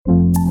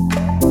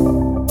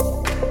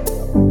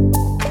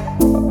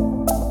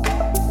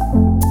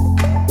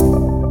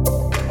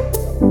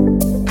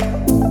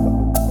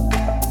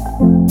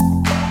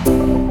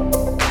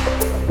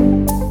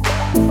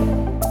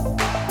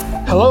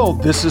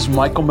This is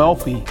Michael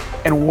Melfi,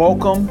 and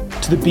welcome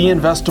to the Be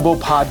Investable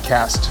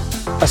podcast,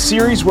 a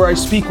series where I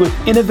speak with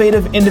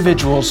innovative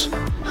individuals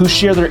who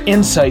share their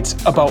insights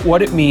about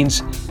what it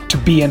means to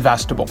be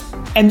investable.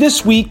 And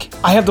this week,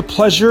 I have the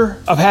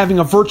pleasure of having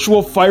a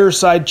virtual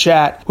fireside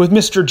chat with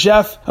Mr.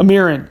 Jeff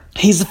Amerine.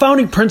 He's the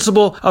founding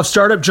principal of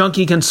Startup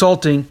Junkie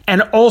Consulting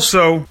and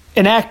also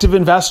an active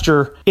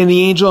investor in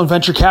the angel and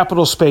venture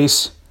capital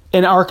space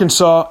in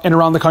Arkansas and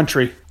around the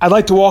country. I'd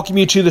like to welcome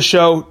you to the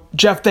show.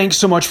 Jeff, thanks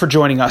so much for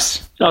joining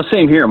us. Oh,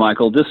 same here,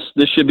 Michael. This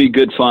should be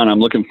good fun. I'm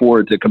looking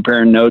forward to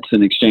comparing notes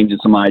and exchanging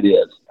some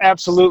ideas.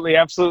 Absolutely.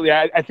 I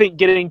think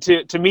getting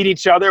to meet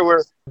each other,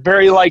 we're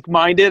very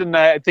like-minded, and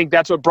I think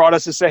that's what brought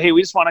us to say, hey,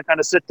 we just want to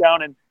kind of sit down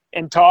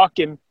and talk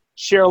and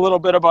share a little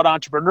bit about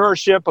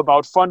entrepreneurship,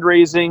 about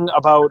fundraising,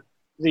 about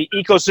the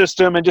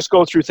ecosystem, and just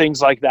go through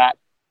things like that.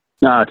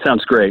 It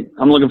sounds great.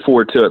 I'm looking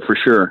forward to it for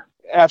sure.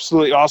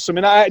 Absolutely awesome.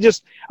 And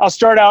I'll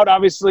start out,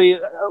 obviously,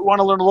 I want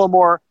to learn a little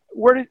more.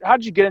 How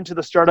did you get into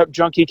the Startup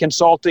Junkie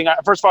Consulting?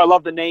 First of all, I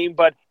love the name,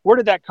 but where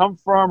did that come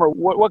from, or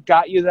what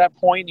got you to that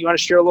point? You want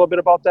to share a little bit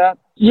about that?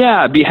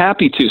 Yeah, I'd be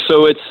happy to.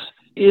 So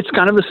it's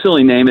kind of a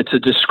silly name. It's a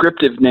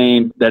descriptive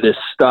name that is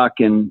stuck,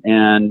 and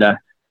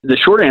the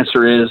short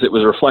answer is it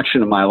was a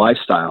reflection of my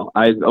lifestyle.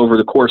 Over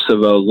the course of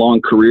a long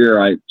career,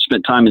 I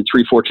spent time in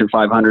 3 Fortune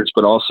 500s,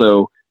 but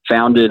also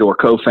founded or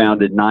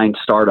co-founded 9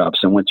 startups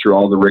and went through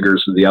all the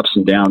rigors of the ups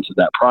and downs of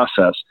that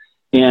process.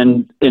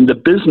 And in the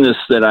business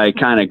that I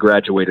kind of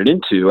graduated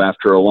into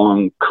after a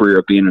long career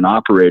of being an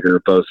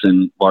operator, both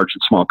in large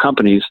and small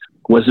companies,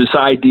 was this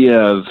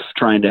idea of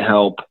trying to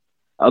help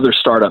other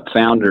startup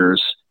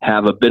founders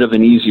have a bit of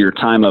an easier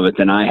time of it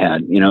than I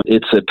had. You know,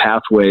 it's a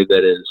pathway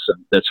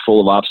that's full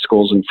of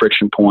obstacles and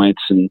friction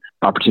points and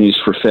opportunities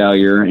for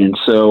failure. And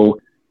so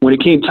when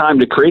it came time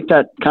to create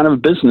that kind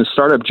of business,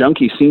 Startup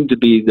Junkie seemed to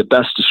be the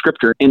best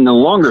descriptor. And the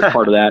longer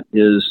part of that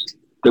is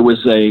there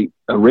was a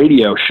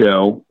radio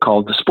show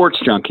called The Sports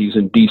Junkies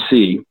in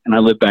D.C., and I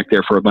lived back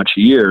there for a bunch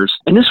of years.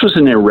 And this was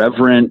an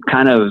irreverent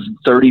kind of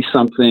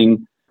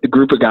 30-something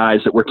group of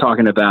guys that were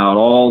talking about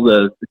all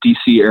the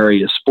D.C.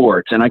 area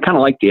sports. And I kind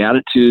of liked the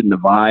attitude and the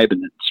vibe,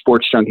 and the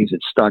Sports Junkies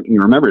had stuck, and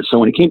you remember it. So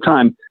when it came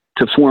time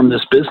to form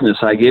this business,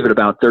 I gave it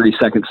about 30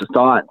 seconds of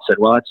thought and said,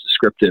 well, that's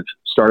descriptive.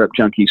 Startup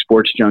Junkie,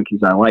 Sports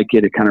Junkies. I like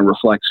it. It kind of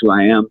reflects who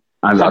I am.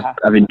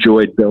 I've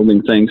enjoyed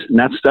building things, and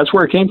that's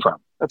where it came from.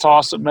 That's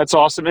awesome.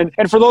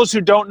 And for those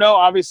who don't know,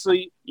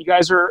 obviously you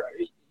guys are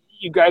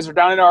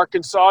down in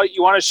Arkansas.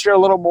 You want to share a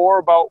little more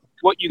about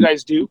what you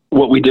guys do?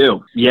 What we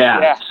do.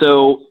 Yeah.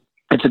 So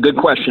it's a good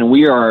question.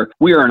 We are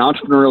an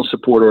entrepreneurial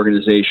support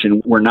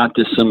organization. We're not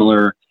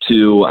dissimilar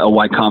to a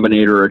Y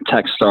Combinator or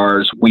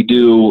Techstars. We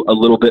do a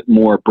little bit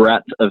more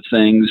breadth of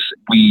things.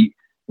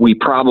 We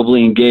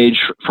probably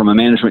engage from a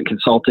management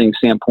consulting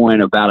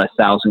standpoint about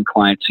 1,000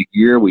 clients a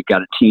year. We've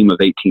got a team of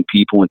 18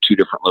 people in 2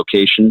 different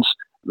locations,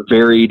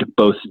 varied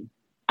both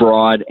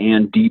broad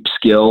and deep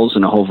skills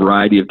in a whole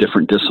variety of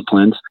different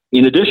disciplines.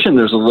 In addition,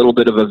 there's a little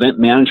bit of event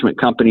management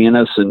company in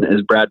us. And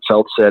as Brad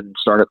Felt said, in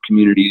startup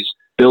communities,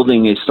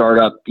 building a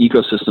startup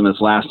ecosystem that's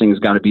lasting has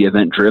got to be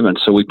event driven.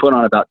 So we put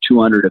on about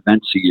 200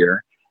 events a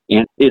year.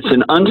 And it's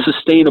an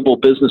unsustainable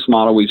business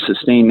model we've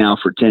sustained now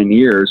for 10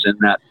 years, in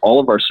that all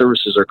of our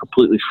services are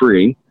completely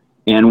free.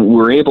 And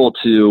we're able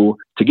to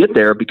get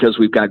there because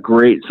we've got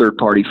great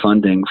third-party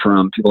funding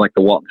from people like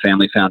the Walton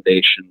Family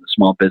Foundation, the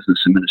Small Business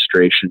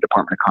Administration,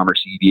 Department of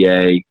Commerce,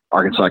 EDA,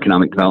 Arkansas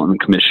Economic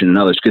Development Commission, and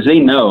others, because they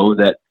know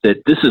that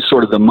this is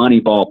sort of the money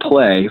ball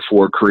play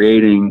for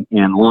creating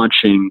and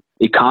launching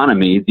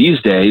economy these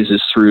days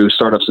is through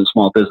startups and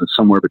small business.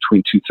 Somewhere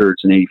between 2/3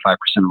 and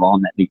 85% of all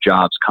net new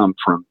jobs come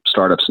from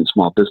startups and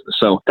small business.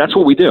 So that's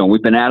what we do.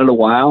 We've been at it a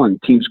while, and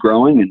the team's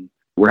growing, and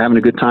we're having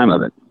a good time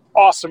of it.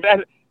 Awesome.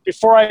 And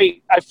before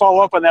I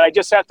follow up on that,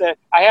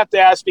 I have to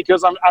ask,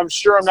 because I'm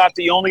sure I'm not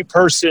the only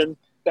person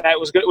that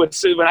was good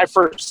when I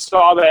first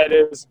saw that,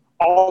 is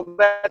all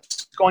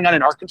that's going on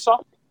in Arkansas?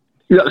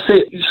 Yeah.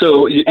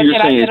 So you're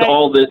saying it's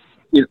all this.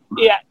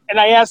 Yeah, and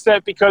I ask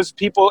that because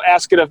people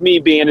ask it of me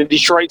being in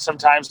Detroit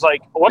sometimes,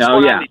 like, what's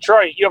going on in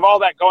Detroit? You have all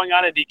that going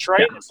on in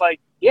Detroit? Yeah. It's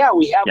like,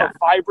 we have a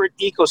vibrant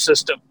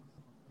ecosystem.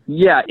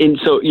 Yeah, and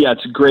so,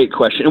 it's a great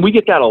question. And we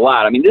get that a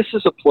lot. I mean, this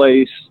is a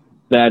place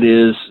that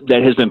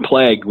has been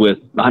plagued with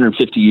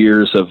 150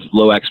 years of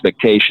low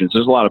expectations.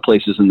 There's a lot of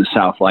places in the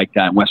South like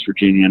that, in West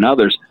Virginia and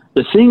others.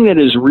 The thing that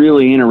is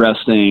really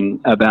interesting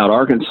about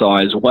Arkansas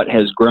is what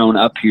has grown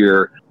up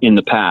here in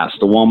the past.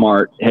 The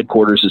Walmart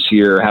headquarters is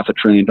here, $500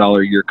 billion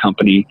a year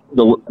company,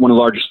 one of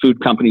the largest food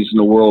companies in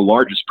the world,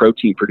 largest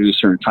protein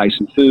producer in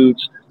Tyson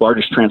Foods,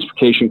 largest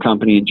transportation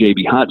company in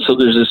J.B. Hunt. So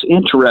there's this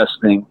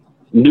interesting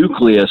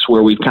nucleus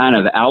where we've kind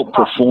of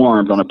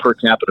outperformed on a per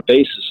capita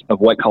basis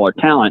of white-collar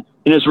talent.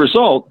 And as a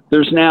result,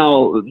 there's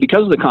now,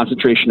 because of the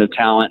concentration of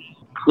talent,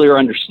 clear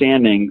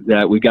understanding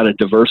that we've got to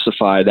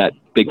diversify that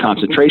big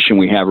concentration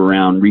we have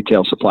around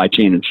retail, supply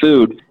chain, and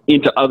food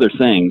into other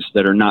things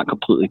that are not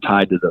completely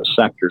tied to those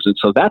sectors. And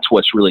so that's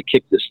what's really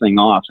kicked this thing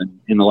off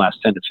in the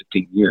last 10 to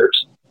 15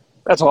 years.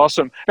 That's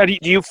awesome. Now, do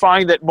you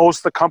find that most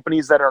of the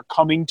companies that are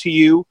coming to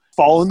you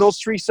fall in those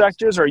three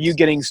sectors, or are you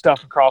getting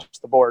stuff across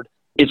the board?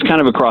 It's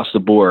kind of across the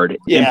board.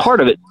 Yeah. And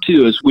part of it,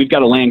 too, is we've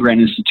got a land-grant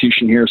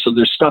institution here, so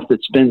there's stuff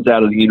that spins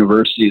out of the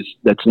universities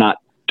that's not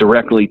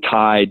directly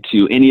tied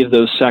to any of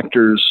those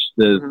sectors.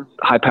 The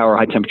high-power,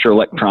 high-temperature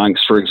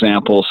electronics, for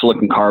example,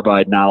 silicon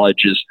carbide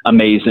knowledge is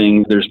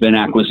amazing. There's been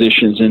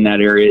acquisitions in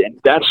that area, and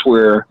that's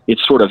where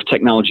it's sort of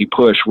technology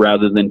push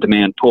rather than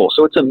demand pull.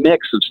 So it's a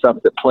mix of stuff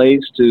that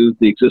plays to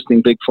the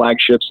existing big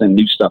flagships and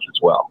new stuff as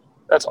well.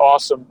 That's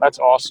awesome. That's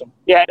awesome.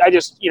 Yeah, I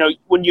just,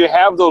 when you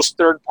have those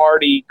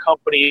third-party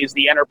companies,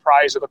 the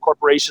enterprise or the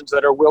corporations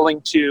that are willing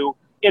to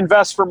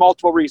invest for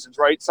multiple reasons,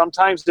 right?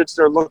 Sometimes it's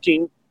they're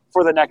looking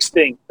for the next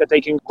thing that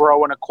they can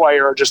grow and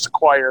acquire or just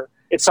acquire.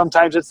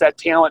 Sometimes it's that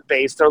talent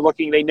base.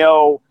 They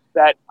know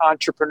that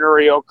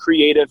entrepreneurial,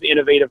 creative,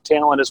 innovative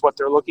talent is what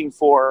they're looking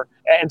for.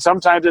 And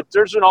sometimes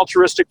there's an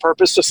altruistic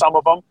purpose to some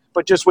of them,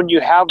 but just when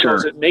you have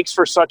those, it makes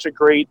for such a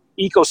great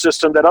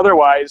ecosystem that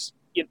otherwise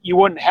you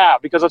wouldn't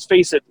have, because let's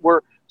face it,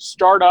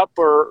 startup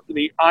or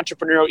the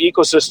entrepreneurial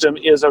ecosystem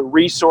is a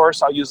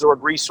resource, I'll use the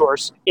word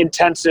resource,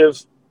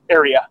 intensive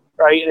area,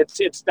 right? And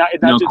it's not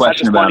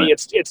just money,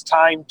 it's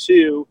time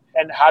too,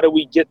 and how do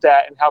we get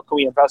that and how can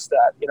we invest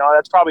that?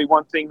 That's probably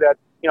one thing that,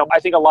 I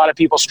think a lot of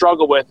people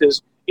struggle with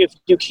is if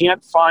you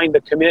can't find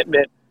the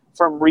commitment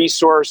from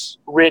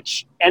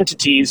resource-rich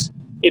entities,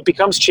 it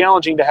becomes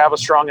challenging to have a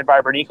strong and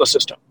vibrant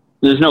ecosystem.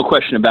 There's no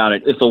question about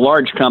it. If the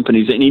large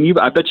companies, and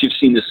I bet you've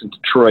seen this in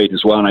Detroit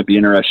as well, and I'd be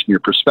interested in your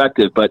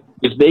perspective, but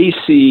if they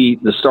see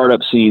the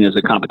startup scene as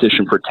a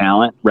competition for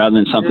talent rather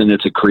than something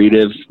that's a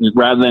creative,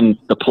 rather than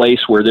the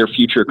place where their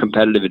future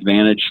competitive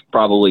advantage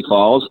probably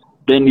falls,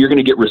 then you're going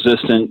to get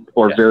resistant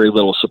or very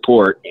little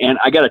support. And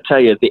I got to tell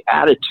you, the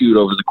attitude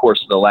over the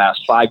course of the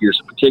last 5 years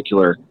in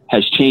particular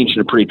has changed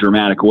in a pretty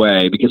dramatic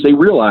way, because they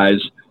realize,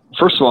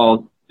 first of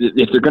all,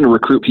 if they're going to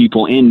recruit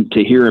people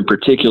into here in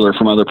particular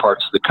from other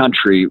parts of the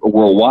country or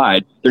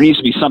worldwide, there needs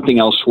to be something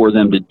else for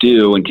them to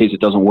do in case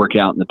it doesn't work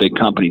out in the big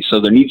company.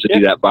 So there needs to be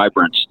that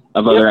vibrance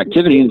of other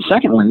activity. And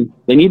secondly,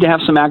 they need to have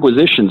some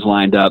acquisitions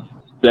lined up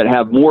that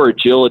have more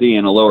agility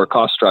and a lower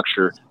cost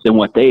structure than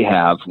what they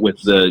have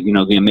with the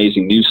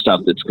amazing new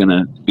stuff that's going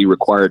to be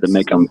required to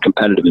make them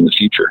competitive in the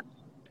future.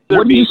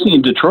 What do you see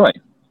in Detroit?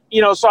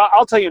 So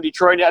I'll tell you in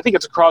Detroit, I think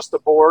it's across the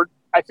board.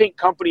 I think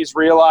companies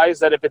realize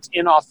that if it's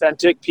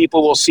inauthentic,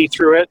 people will see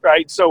through it,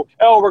 right? So,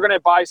 we're going to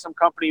buy some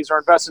companies or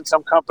invest in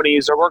some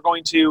companies, or we're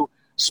going to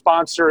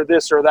sponsor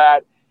this or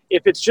that.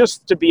 If it's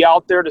just to be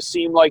out there to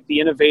seem like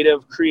the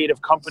innovative,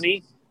 creative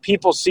company,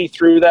 people see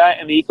through that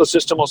and the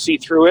ecosystem will see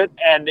through it,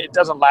 and it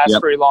doesn't last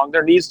very long.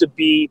 There needs to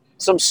be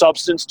some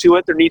substance to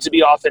it. There needs to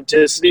be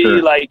authenticity.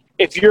 Sure. Like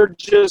if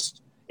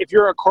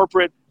you're a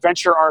corporate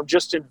venture arm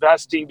just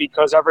investing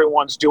because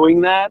everyone's doing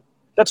that,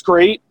 that's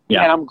great.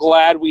 Yeah. And I'm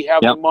glad we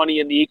have the money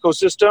in the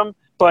ecosystem.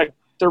 But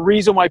the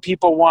reason why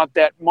people want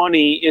that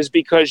money is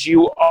because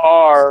you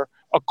are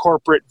a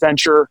corporate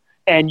venture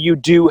and you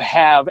do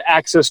have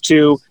access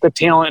to the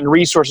talent and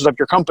resources of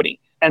your company.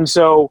 And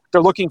so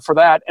they're looking for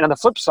that. And on the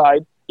flip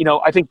side,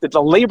 I think that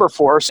the labor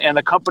force and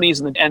the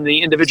companies and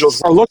the individuals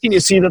are looking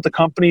to see that the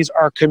companies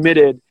are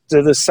committed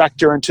to the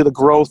sector and to the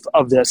growth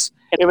of this.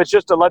 And if it's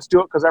just let's do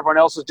it because everyone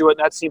else is doing it,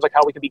 and that seems like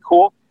how we can be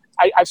cool,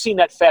 I've seen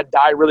that fad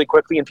die really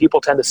quickly, and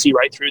people tend to see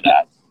right through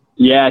that.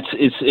 Yeah,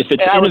 if it's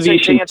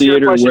innovation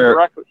theater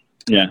where...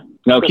 Yeah.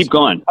 No, keep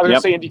going. I was going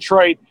to say in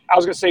Detroit,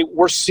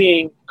 we're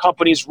seeing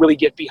companies really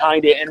get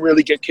behind it and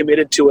really get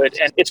committed to it.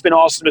 And it's been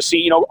awesome to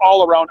see,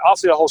 all around, I'll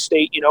say the whole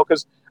state,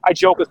 because I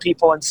joke with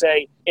people and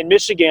say, in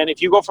Michigan,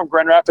 if you go from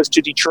Grand Rapids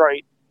to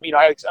Detroit,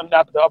 I'm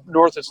not up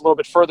north, it's a little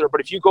bit further, but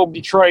if you go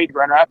Detroit,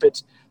 Grand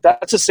Rapids,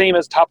 that's the same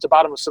as top to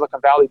bottom of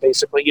Silicon Valley,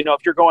 basically.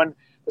 If you're going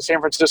to San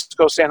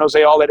Francisco, San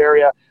Jose, all that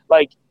area,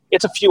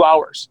 it's a few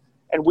hours.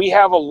 And we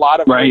have a lot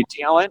of great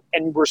talent,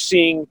 and we're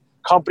seeing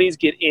companies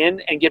get in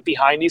and get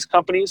behind these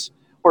companies.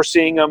 We're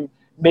seeing them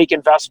make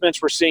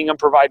investments. We're seeing them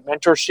provide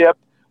mentorship.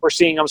 We're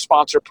seeing them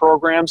sponsor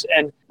programs.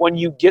 And when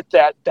you get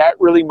that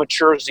really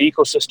matures the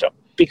ecosystem,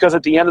 because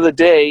at the end of the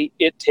day,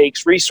 it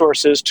takes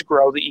resources to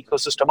grow the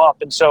ecosystem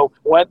up. And so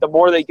the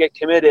more they get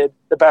committed,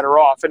 the better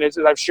off. And as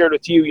I've shared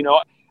with you,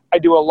 I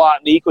do a lot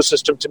in the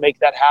ecosystem to make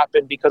that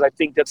happen, because I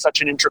think that's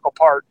such an integral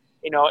part,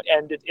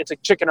 and it's a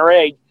chicken or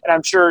egg. And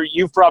I'm sure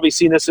you've probably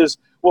seen this as,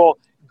 well,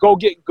 go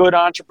get good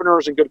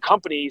entrepreneurs and good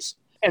companies,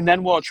 and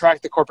then we'll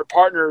attract the corporate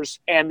partners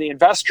and the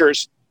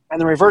investors. And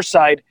the reverse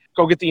side,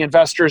 go get the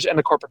investors and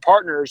the corporate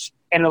partners,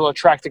 and it'll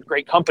attract the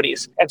great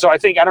companies. And so I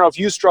don't know if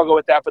you struggle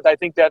with that, but I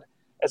think that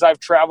as I've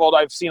traveled,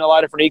 I've seen a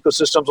lot of different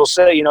ecosystems will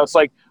say, it's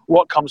like,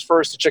 what comes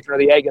first, the chicken or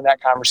the egg in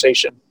that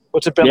conversation?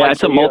 What's it been like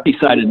for you?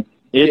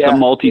 It's a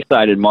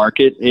multi-sided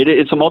market.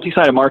 It's a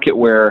multi-sided market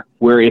where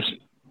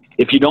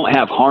if you don't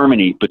have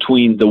harmony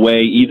between the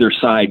way either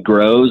side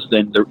grows,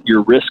 then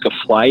your risk of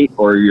flight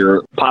or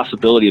your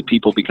possibility of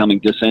people becoming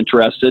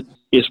disinterested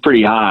is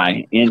pretty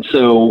high. And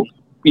so,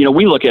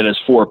 we look at it as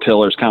four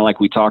pillars, kind of like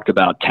we talked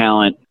about: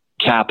 talent,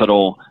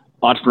 capital,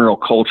 entrepreneurial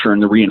culture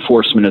and the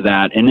reinforcement of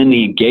that, and then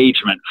the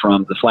engagement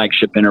from the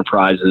flagship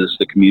enterprises,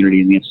 the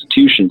community, and the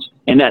institutions.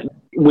 And that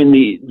when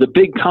the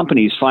big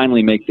companies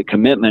finally make the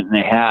commitment, and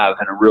they have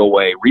in a real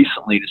way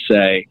recently, to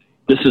say,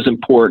 this is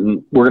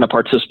important. We're going to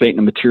participate in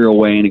a material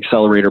way in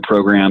accelerator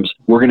programs.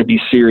 We're going to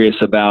be serious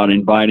about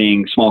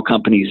inviting small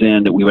companies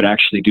in that we would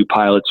actually do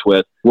pilots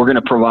with. We're going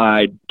to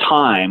provide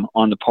time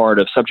on the part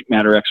of subject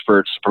matter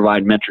experts to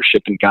provide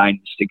mentorship and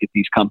guidance to get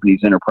these companies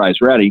enterprise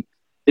ready.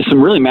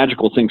 Some really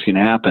magical things can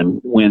happen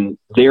when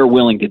they're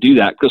willing to do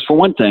that. Because for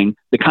one thing,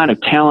 the kind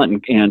of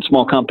talent and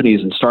small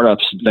companies and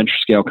startups, venture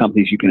scale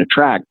companies you can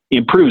attract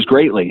improves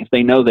greatly if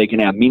they know they can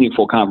have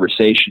meaningful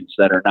conversations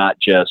that are not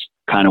just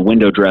kind of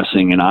window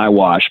dressing and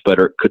eyewash, but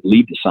could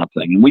lead to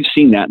something. And we've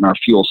seen that in our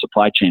fuel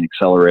supply chain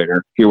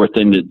accelerator here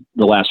within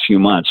the last few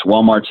months.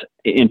 Walmart's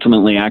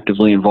intimately,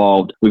 actively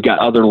involved. We've got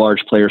other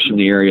large players from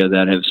the area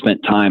that have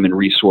spent time and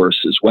resource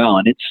as well,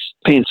 and it's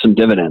paying some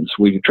dividends.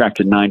 We've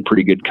attracted 9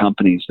 pretty good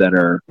companies that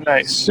are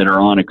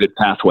on a good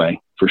pathway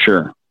for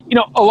sure.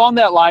 Along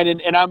that line,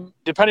 and I'm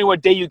depending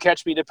what day you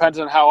catch me, depends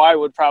on how I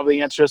would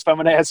probably answer this. But I'm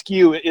going to ask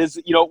you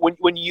is,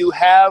 when you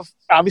have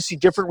obviously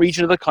different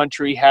regions of the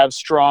country have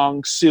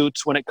strong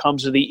suits when it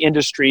comes to the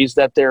industries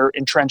that they're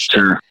entrenched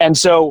in. And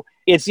so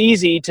it's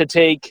easy to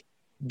take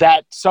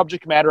that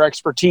subject matter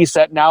expertise,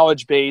 that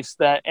knowledge base,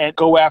 and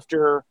go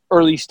after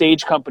early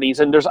stage companies.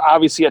 And there's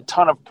obviously a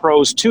ton of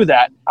pros to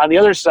that. On the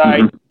other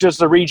side, does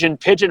the region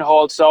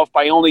pigeonhole itself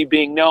by only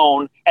being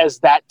known as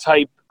that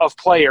type of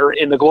player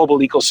in the global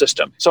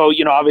ecosystem? So,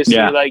 obviously,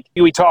 like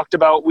we talked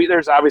about,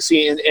 there's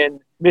obviously in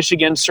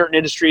Michigan, certain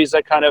industries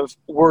that kind of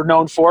we're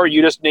known for.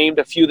 You just named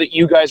a few that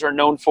you guys are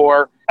known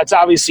for. It's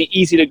obviously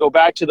easy to go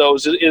back to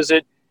those.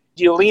 Do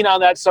you lean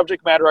on that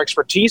subject matter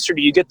expertise, or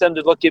do you get them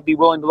to be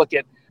willing to look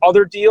at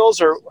other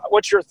deals, or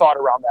what's your thought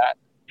around that?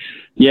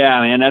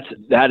 Yeah, man,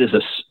 that is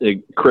a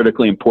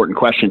critically important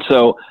question.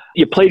 So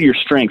you play to your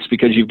strengths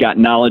because you've got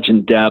knowledge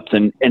and depth,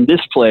 and this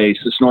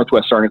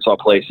Northwest Arkansas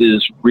place,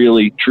 is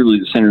really truly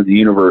the center of the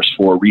universe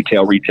for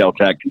retail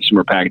tech,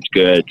 consumer packaged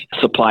goods,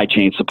 supply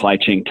chain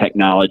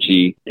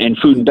technology, and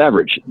food and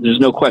beverage. There's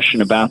no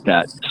question about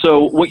that.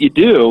 So what you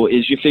do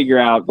is you figure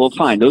out, well,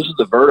 fine, those are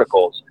the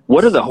verticals.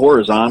 What are the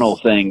horizontal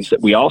things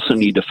that we also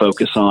need to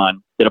focus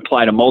on that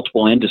apply to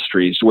multiple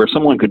industries, where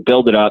someone could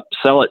build it up,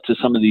 sell it to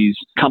some of these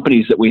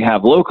companies that we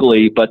have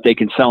locally, but they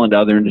can sell into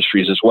other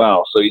industries as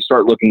well. So you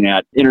start looking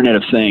at Internet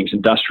of Things,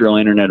 industrial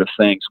Internet of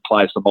Things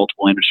applies to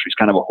multiple industries,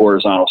 kind of a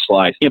horizontal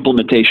slice.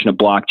 Implementation of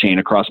blockchain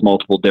across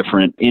multiple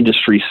different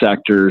industry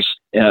sectors.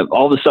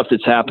 All the stuff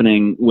that's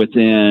happening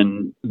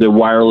within the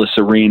wireless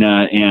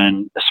arena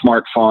and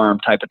smart farm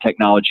type of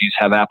technologies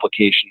have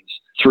applications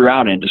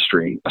throughout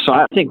industry. So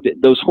I think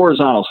that those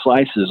horizontal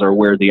slices are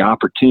where the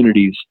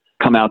opportunities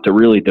come out to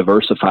really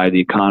diversify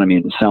the economy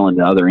and to sell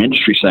into other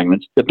industry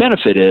segments. The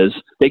benefit is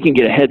they can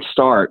get a head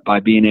start by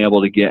being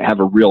able to have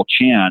a real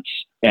chance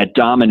at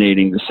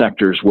dominating the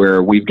sectors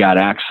where we've got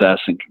access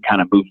and can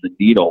kind of move the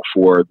needle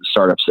for the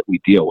startups that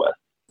we deal with.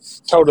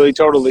 Totally.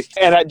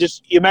 And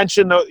you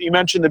mentioned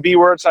the B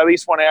words. I at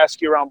least want to ask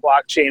you around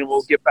blockchain, and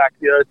we'll get back to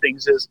the other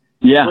things.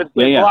 With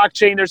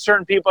blockchain, there's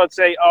certain people that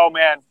say, oh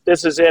man,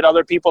 this is it.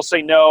 Other people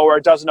say no, or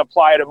it doesn't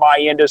apply to my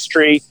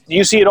industry. Do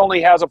you see it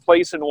only has a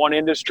place in one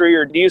industry,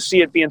 or do you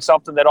see it being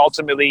something that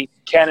ultimately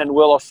can and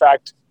will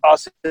affect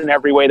us in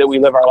every way that we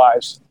live our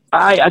lives?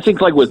 I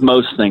think like with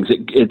most things,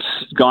 it's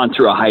gone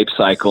through a hype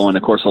cycle. And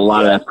of course, a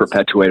lot of that's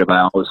perpetuated by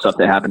all the stuff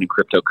that happened in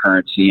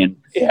cryptocurrency. And,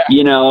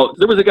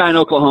 there was a guy in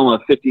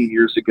Oklahoma 15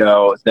 years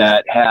ago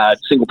that had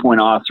single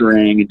point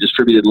authoring and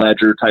distributed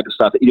ledger type of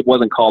stuff. It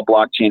wasn't called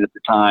blockchain at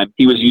the time.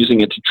 He was using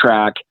it to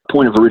track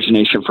point of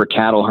origination for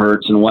cattle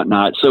herds and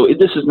whatnot. So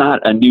this is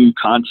not a new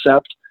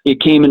concept. It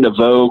came into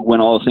vogue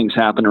when all the things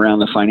happened around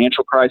the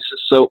financial crisis.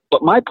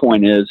 But my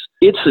point is,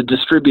 it's a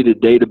distributed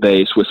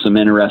database with some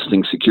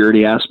interesting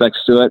security aspects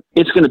to it.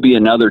 It's going to be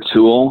another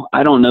tool.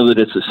 I don't know that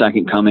it's the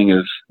second coming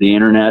of the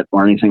internet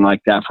or anything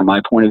like that from my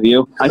point of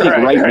view. I think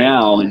right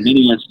now, in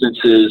many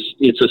instances,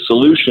 it's a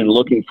solution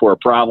looking for a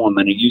problem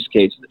and a use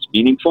case that's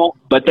meaningful.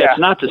 But that's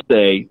not to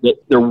say that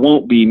there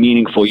won't be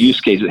meaningful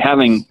use cases.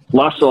 Having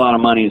lost a lot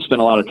of money and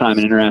spent a lot of time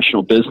in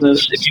international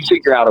business, if you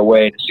figure out a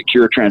way to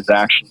secure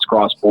transactions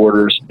cross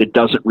borders that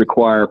doesn't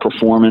require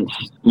performance,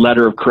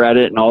 letter of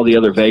credit, and all the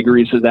other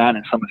vagaries of that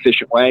in some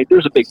efficient way,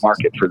 there's a big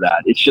market for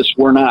that. It's just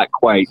we're not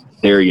quite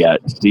there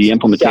yet. The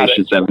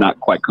implementations have not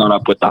quite gone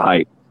up with the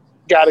hype.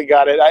 Got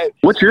it.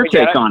 What's your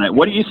take on it?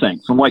 What do you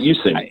think from what you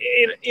see?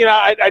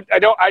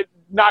 I'm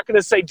not going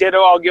to say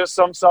ditto. I'll give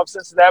some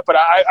substance to that, but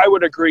I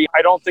would agree.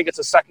 I don't think it's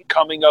a second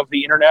coming of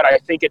the internet. I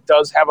think it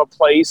does have a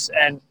place,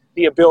 and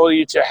the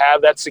ability to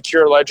have that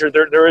secure ledger,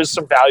 there is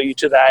some value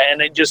to that.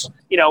 And it just,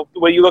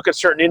 when you look at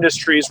certain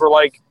industries,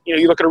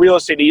 you look at a real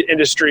estate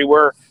industry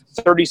where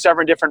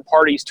 37 different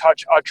parties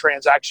touch a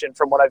transaction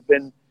from what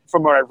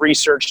I've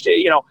researched,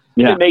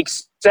 it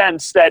makes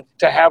sense that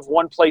to have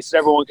one place that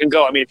everyone can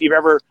go. I mean, if you've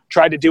ever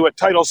tried to do a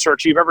title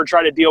search, you've ever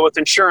tried to deal with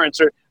insurance,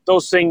 or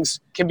those things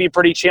can be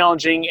pretty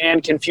challenging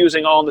and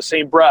confusing all in the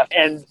same breath.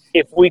 And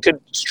if we could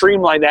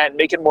streamline that and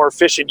make it more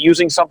efficient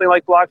using something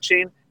like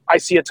blockchain, I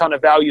see a ton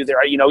of value there.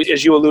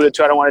 As you alluded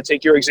to, I don't want to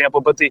take your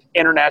example, but the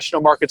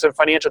international markets and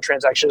financial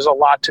transactions, there's a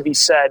lot to be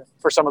said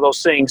for some of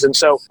those things. And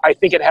so I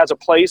think it has a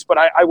place, but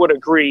I would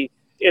agree.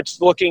 It's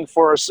looking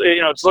for, it's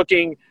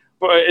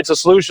a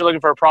solution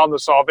looking for a problem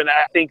to solve. And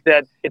I think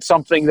that it's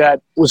something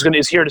that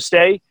is here to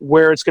stay.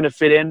 Where it's going to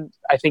fit in,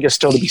 I think is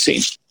still to be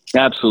seen.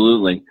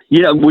 Absolutely.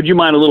 Would you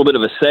mind a little bit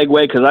of a segue?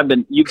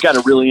 Because you've got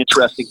a really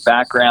interesting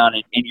background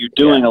and you're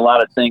doing a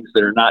lot of things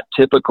that are not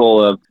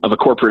typical of a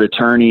corporate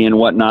attorney and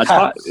whatnot.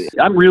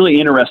 I'm really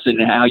interested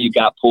in how you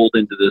got pulled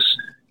into this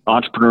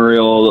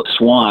entrepreneurial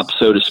swamp,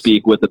 so to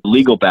speak, with a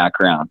legal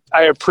background.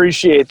 I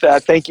appreciate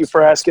that. Thank you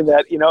for asking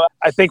that.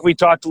 I think we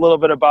talked a little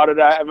bit about it.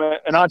 I'm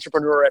an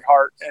entrepreneur at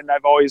heart, and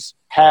I've always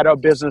had a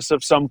business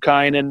of some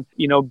kind. And,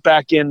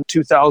 back in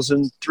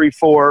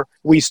 2003-04,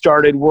 we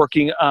started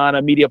working on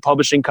a media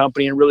publishing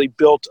company and really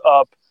built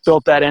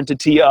that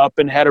entity up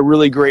and had a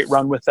really great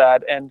run with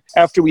that. And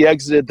after we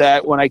exited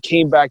that, when I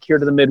came back here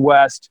to the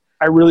Midwest,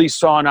 I really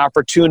saw an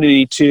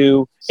opportunity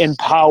to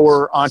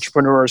empower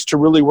entrepreneurs to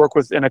really work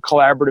in a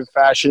collaborative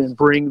fashion and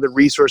bring the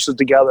resources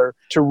together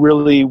to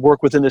really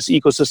work within this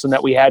ecosystem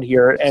that we had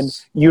here and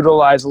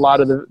utilize a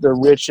lot of the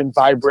rich and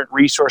vibrant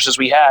resources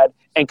we had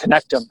and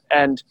connect them.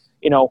 And,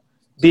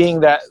 being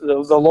that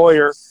the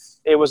lawyer,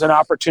 it was an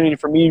opportunity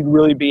for me to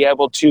really be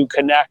able to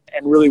connect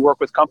and really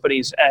work with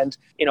companies and,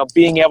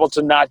 being able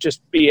to not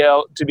just be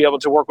able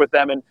to work with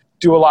them and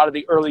do a lot of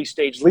the early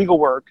stage legal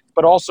work,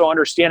 but also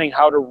understanding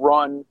how to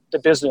run the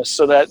business.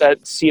 So that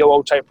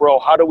COO type role,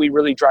 how do we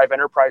really drive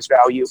enterprise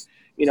value?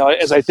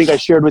 As I think I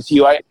shared with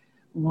you,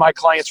 my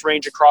clients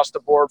range across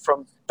the board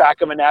from back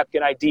of a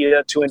napkin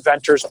idea to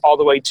inventors all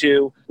the way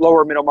to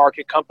lower middle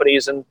market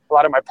companies. And a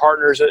lot of my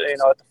partners, at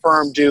the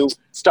firm do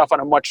stuff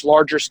on a much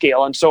larger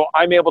scale. And so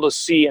I'm able to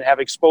see and have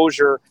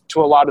exposure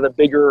to a lot of the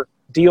bigger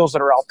deals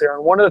that are out there.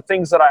 And one of the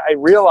things that I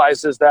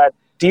realize is that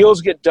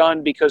deals get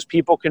done because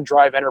people can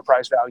drive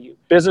enterprise value.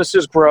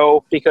 Businesses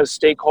grow because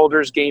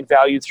stakeholders gain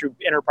value through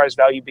enterprise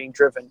value being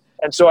driven.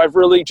 And so I've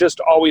really just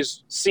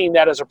always seen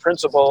that as a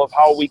principle of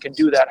how we can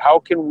do that. How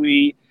can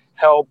we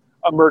help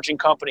emerging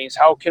companies?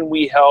 How can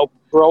we help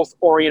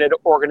growth-oriented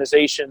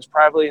organizations,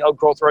 privately held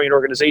growth-oriented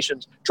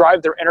organizations,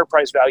 drive their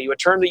enterprise value, a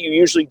term that you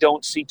usually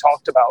don't see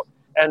talked about?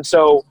 And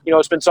so,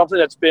 it's been something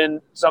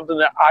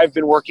that I've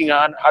been working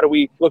on. How do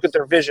we look at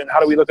their vision? How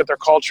do we look at their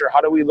culture?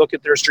 How do we look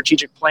at their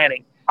strategic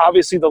planning?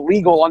 Obviously, the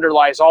legal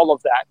underlies all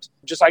of that.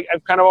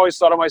 I've kind of always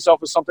thought of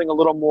myself as something a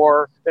little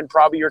more than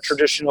probably your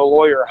traditional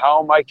lawyer.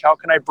 How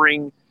can I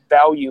bring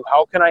value?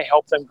 How can I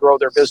help them grow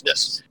their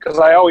business? Because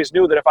I always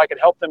knew that if I could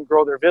help them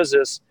grow their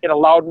business, it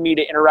allowed me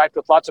to interact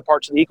with lots of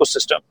parts of the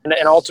ecosystem.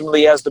 And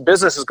ultimately, as the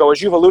businesses go,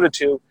 as you've alluded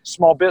to,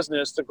 small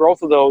business, the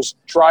growth of those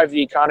drive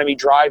the economy,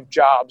 drive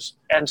jobs.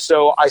 And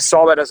so I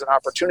saw that as an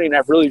opportunity, and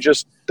I've really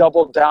just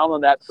doubled down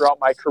on that throughout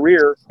my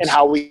career and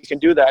how we can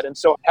do that. And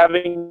so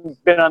having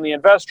been on the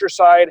investor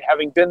side,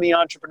 having been the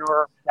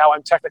entrepreneur, now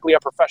I'm technically a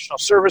professional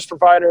service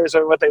provider is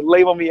what they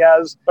label me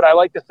as, but I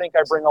like to think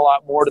I bring a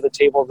lot more to the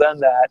table than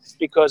that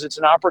because it's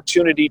an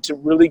opportunity to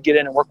really get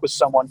in and work with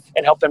someone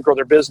and help them grow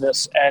their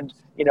business. And,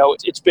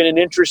 it's been an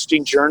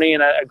interesting journey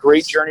and a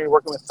great journey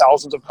working with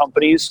thousands of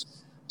companies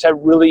to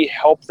really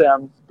help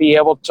them be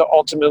able to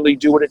ultimately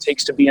do what it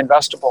takes to be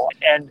investable.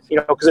 And,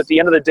 because at the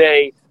end of the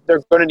day,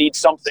 they're going to need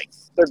something.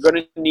 They're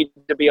going to need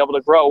to be able to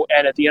grow.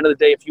 And at the end of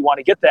the day, if you want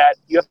to get that,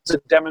 you have to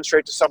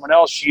demonstrate to someone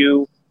else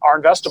you are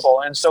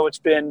investable. And so it's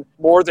been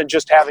more than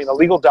just having the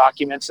legal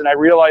documents. And I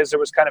realized there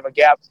was kind of a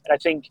gap. And I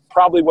think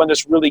probably when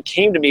this really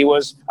came to me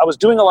was I was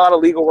doing a lot of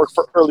legal work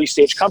for early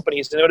stage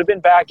companies. And it would have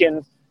been back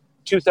in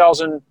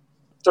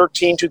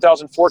 2013,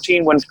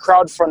 2014, when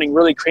crowdfunding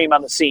really came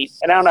on the scene.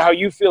 And I don't know how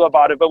you feel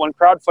about it, but when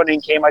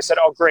crowdfunding came, I said,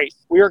 oh, great,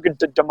 we are going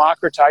to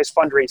democratize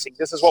fundraising.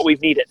 This is what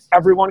we've needed.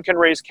 Everyone can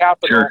raise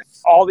capital. Sure.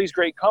 All these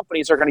great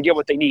companies are going to get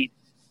what they need.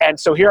 And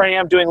so here I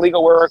am doing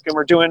legal work, and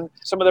we're doing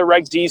some of the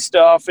Reg D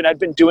stuff, and I've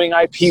been doing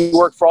IP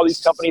work for all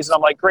these companies, and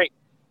I'm like, great.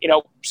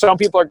 Some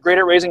people are great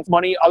at raising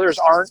money, others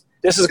aren't.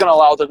 This is going to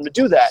allow them to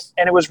do that.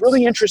 And it was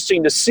really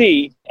interesting to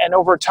see, and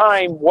over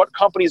time, what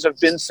companies have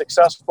been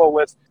successful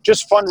with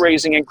just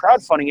fundraising and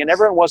crowdfunding, and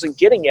everyone wasn't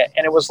getting it.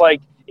 And it was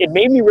like, it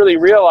made me really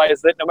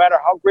realize that no matter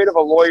how great of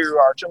a lawyer you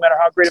are, no matter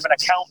how great of an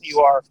accountant you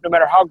are, no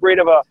matter how great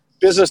of a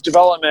business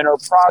development or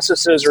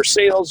processes or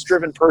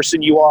sales-driven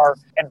person you are,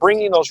 and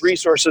bringing those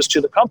resources to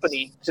the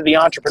company, to the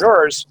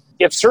entrepreneurs,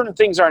 if certain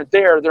things aren't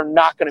there, they're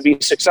not going to be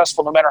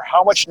successful, no matter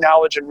how much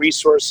knowledge and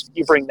resource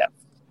you bring them.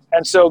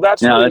 And so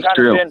that's really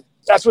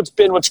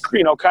what's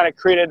kind of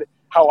created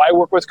how I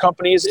work with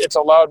companies. It's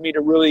allowed me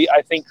to really,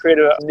 I think, create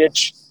a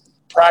niche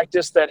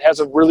practice that has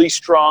a really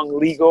strong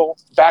legal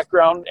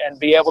background and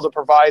be able to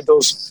provide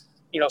those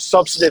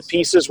substantive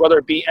pieces, whether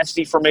it be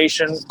entity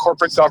formation,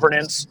 corporate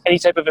governance, any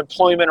type of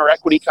employment or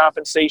equity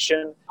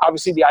compensation.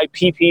 Obviously, the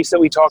IP piece that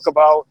we talk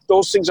about,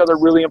 those things are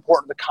really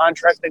important. The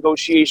contract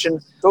negotiation,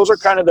 those are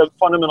kind of the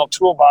fundamental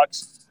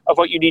toolbox of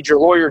what you need your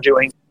lawyer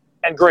doing.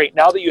 And great,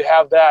 now that you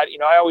have that,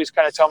 I always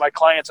kind of tell my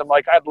clients, I'm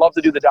like, I'd love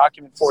to do the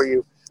document for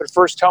you, but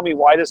first tell me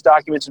why this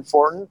document's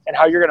important and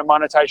how you're going to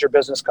monetize your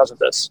business because of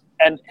this.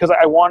 And because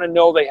I want to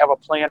know they have a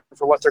plan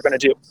for what they're going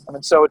to do.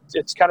 So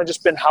it's kind of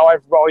just been how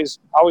I've always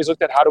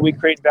looked at how do we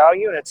create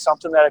value, and it's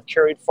something that I've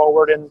carried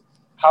forward in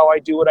how I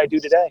do what I do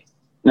today.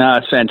 No,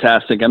 it's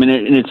fantastic.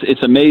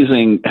 It's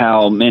amazing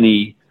how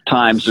many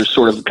times there's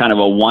sort of kind of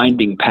a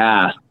winding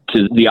path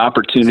to the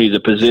opportunity, the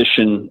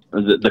position,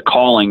 the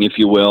calling, if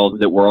you will,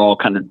 that we're all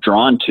kind of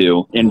drawn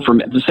to. And from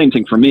the same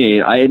thing for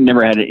me, I had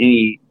never had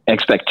any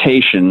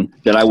expectation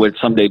that I would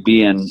someday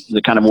be in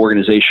the kind of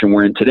organization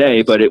we're in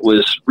today, but it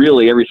was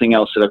really everything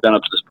else that I've done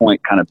up to this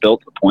point kind of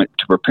built the point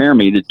to prepare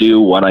me to do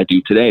what I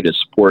do today, to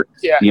support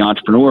the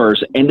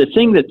entrepreneurs. And the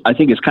thing that I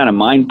think is kind of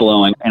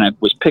mind-blowing, and I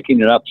was picking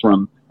it up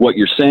from what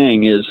you're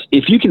saying, is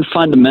if you can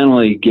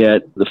fundamentally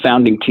get the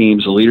founding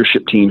teams, the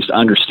leadership teams to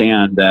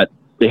understand that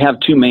they have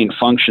two main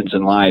functions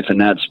in life, and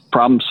that's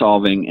problem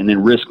solving and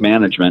then risk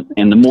management.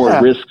 And the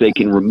more risk they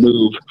can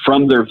remove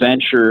from their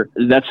venture,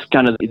 that's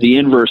kind of the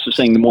inverse of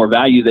saying the more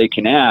value they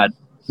can add,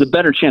 the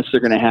better chance they're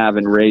going to have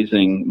in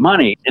raising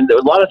money. And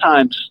a lot of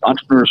times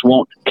entrepreneurs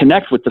won't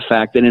connect with the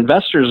fact that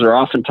investors are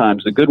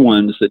oftentimes the good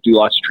ones that do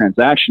lots of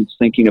transactions,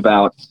 thinking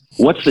about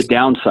what's the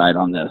downside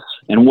on this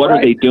and what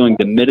are they doing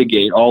to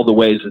mitigate all the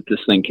ways that this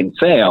thing can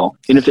fail.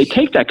 And if they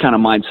take that kind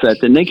of mindset,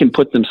 then they can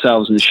put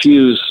themselves in the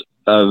shoes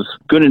of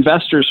good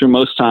investors who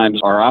most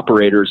times are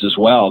operators as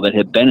well, that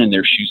have been in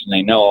their shoes and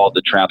they know all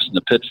the traps and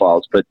the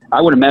pitfalls. But I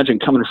would imagine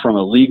coming from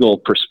a legal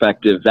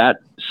perspective, that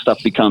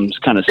stuff becomes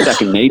kind of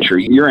second nature.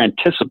 You're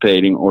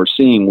anticipating or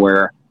seeing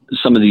where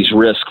some of these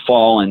risks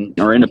fall and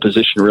are in a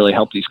position to really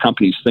help these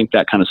companies think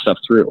that kind of stuff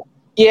through.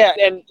 Yeah,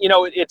 and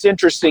it's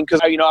interesting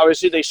because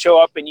obviously they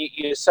show up and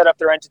you set up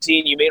their entity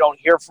and you may don't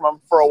hear from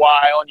them for a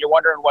while and you're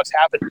wondering what's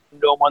happened to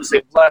them once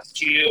they've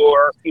left you,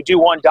 or you do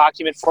one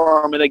document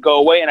for them and they go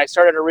away. And I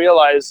started to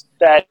realize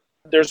that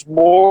there's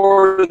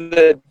more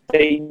that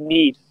they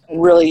need.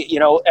 And really,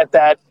 at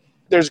that,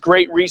 there's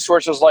great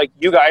resources like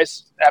you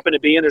guys happen to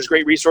be in. There's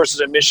great resources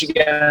in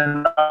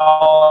Michigan.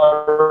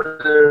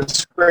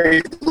 There's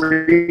great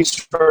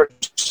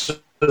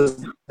resources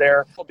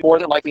there. More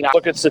than likely not.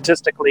 Look at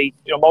statistically,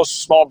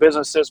 most small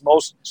businesses,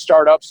 most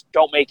startups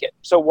don't make it.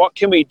 So what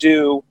can we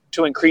do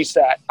to increase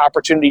that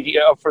opportunity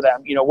for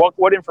them?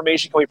 What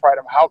information can we provide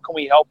them? How can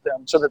we help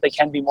them so that they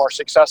can be more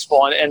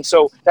successful? And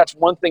so that's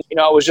one thing,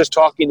 I was just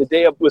talking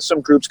today with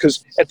some groups,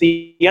 because at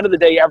the end of the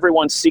day,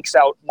 everyone seeks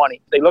out money.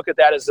 They look at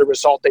that as the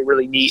result they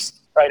really need,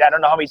 right? I don't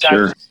know how many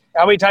times,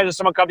 does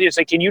someone come to you and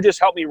say, can you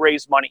just help me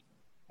raise money?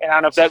 And I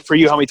don't know if that for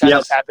you, how many times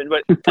that's happened,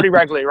 but pretty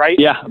regularly, right?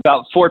 Yeah,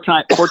 about four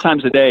times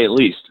a day at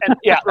least. And,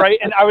 right.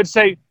 And I would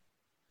say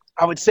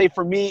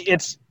for me,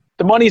 it's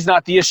the money's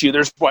not the issue.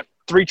 There's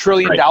 $3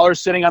 trillion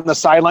sitting on the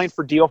sideline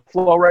for deal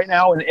flow right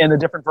now in the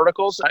different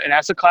verticals and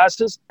asset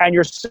classes. And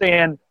you're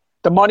saying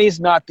the money's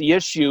not the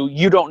issue.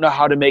 You don't know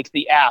how to make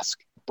the ask,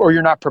 or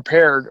you're not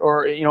prepared,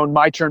 or, in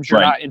my terms,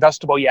 you're not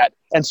investable yet.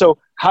 And so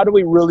how do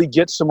we really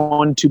get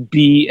someone to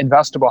be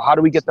investable? How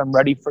do we get them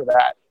ready for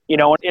that?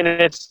 And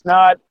it's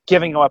not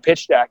giving them a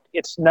pitch deck.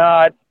 It's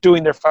not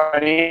doing their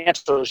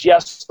financials.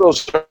 Yes,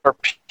 those are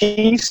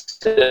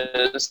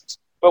pieces.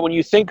 But when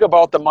you think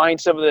about the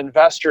mindset of the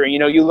investor,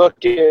 you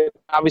look at,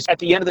 obviously, at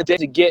the end of the day,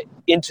 to get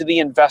into the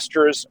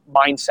investor's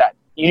mindset,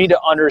 you need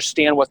to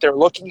understand what they're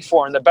looking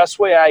for. And the best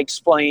way I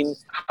explain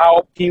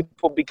how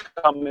people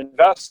become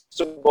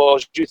investable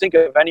is you think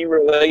of any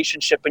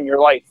relationship in your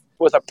life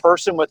with a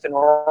person, with an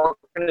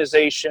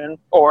organization,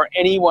 or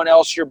anyone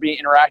else you're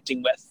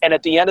interacting with. And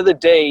at the end of the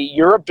day,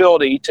 your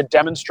ability to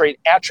demonstrate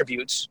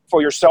attributes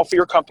for yourself or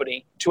your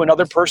company to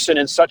another person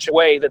in such a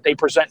way that they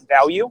present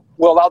value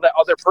will allow that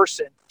other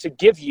person to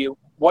give you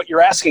what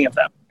you're asking of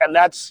them. And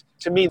that's,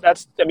 to me,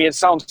 it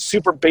sounds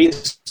super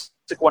basic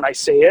when I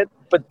say it,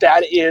 but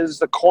that is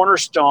the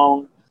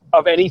cornerstone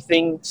of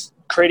anything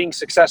creating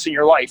success in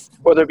your life,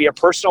 whether it be a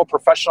personal,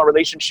 professional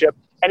relationship,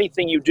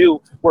 anything you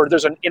do where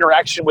there's an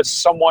interaction with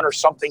someone or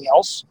something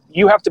else.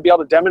 You have to be able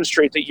to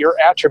demonstrate that your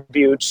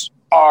attributes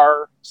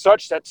are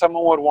such that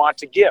someone would want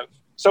to give.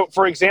 So,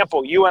 for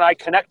example, you and I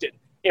connected.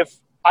 If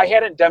I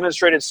hadn't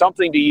demonstrated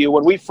something to you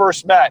when we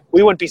first met,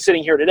 we wouldn't be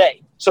sitting here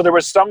today. So there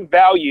was some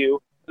value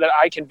that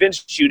I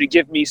convinced you to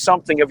give me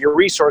something of your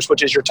resource,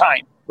 which is your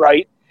time,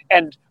 right?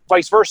 And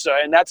vice versa.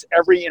 And that's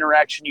every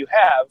interaction you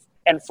have.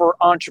 And for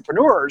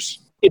entrepreneurs,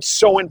 it's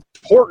so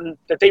important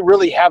that they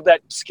really have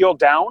that skill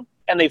down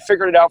and they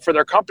figured it out for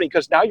their company,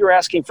 because now you're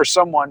asking for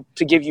someone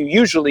to give you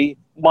usually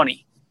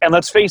money. And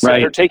let's face it,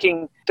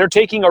 they're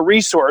taking a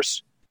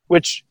resource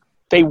which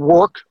they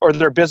work or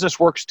their business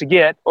works to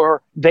get,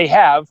 or they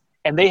have,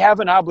 and they have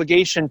an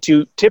obligation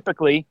to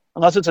typically,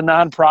 unless it's a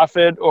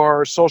nonprofit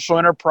or social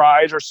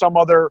enterprise or some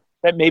other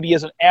that maybe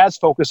isn't as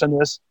focused on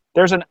this,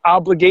 there's an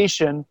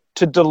obligation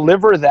to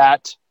deliver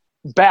that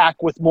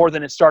back with more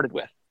than it started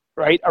with,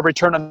 right? A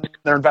return on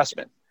their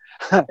investment.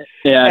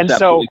 Yeah, and that's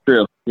absolutely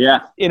true. Yeah.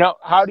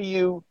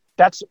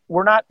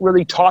 We're not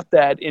really taught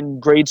that in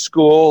grade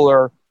school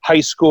or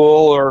high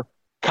school or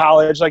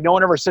college. Like, no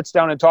one ever sits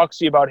down and talks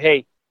to you about,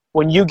 hey,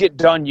 when you get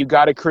done, you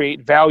got to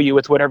create value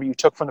with whatever you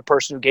took from the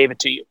person who gave it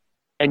to you.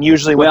 And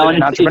usually with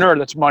an entrepreneur,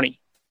 that's money.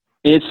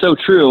 It's so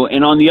true.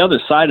 And on the other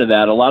side of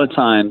that, a lot of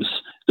times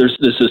there's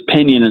this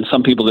opinion in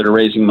some people that are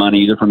raising money,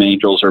 either from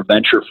angels or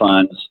venture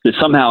funds, that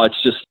somehow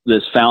it's just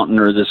this fountain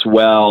or this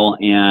well,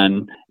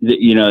 and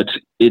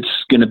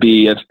it's going to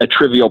be a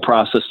trivial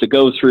process to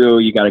go through.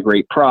 You got a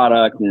great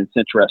product and it's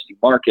an interesting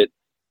market.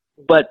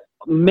 But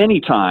many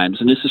times,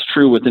 and this is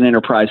true with an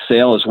enterprise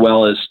sale as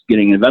well as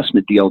getting an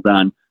investment deal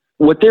done,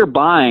 what they're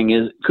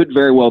buying could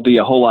very well be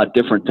a whole lot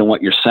different than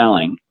what you're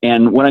selling.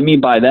 And what I mean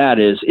by that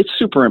is it's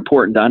super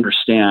important to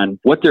understand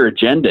what their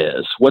agenda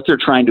is, what they're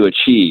trying to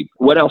achieve,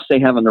 what else they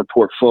have in their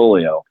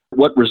portfolio,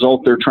 what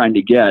result they're trying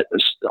to get.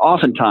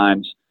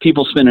 Oftentimes,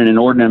 people spend an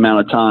inordinate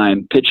amount of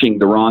time pitching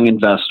the wrong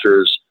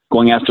investors,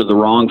 going after the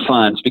wrong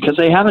funds, because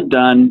they haven't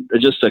done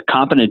just a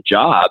competent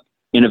job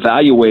in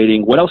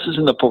evaluating what else is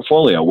in the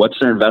portfolio, what's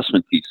their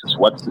investment thesis,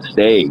 what's the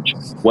stage,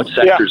 what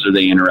sectors are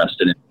they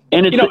interested in.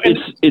 And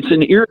it's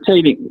an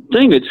irritating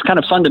thing. It's kind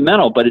of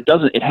fundamental, but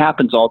it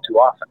happens all too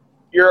often.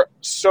 You're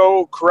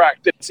so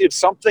correct. It's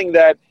something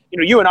that,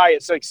 you and I,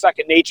 it's like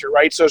second nature,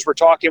 right? So as we're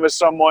talking with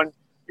someone,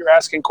 you're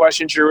asking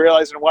questions, you're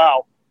realizing,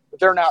 wow,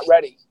 they're not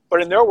ready.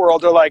 But in their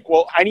world, they're like,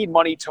 well, I need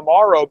money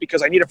tomorrow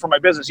because I need it for my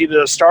business, either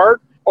to start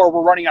or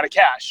we're running out of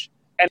cash.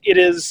 And it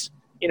is,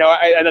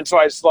 and that's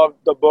why I just love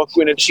the book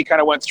when she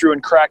kind of went through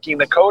and cracking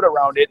the code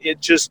around it.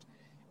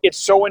 It's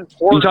so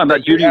important. You're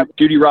talking about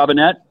Judy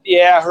Robinette?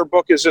 Yeah, her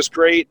book is just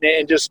great.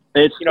 And just,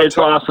 it's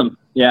awesome.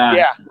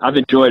 Yeah, I've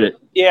enjoyed it.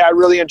 Yeah, I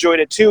really enjoyed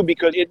it too,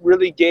 because it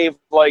really gave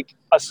like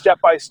a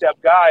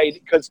step-by-step guide,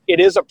 because it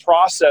is a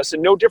process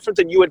and no different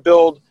than you would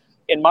build,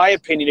 in my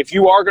opinion. If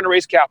you are going to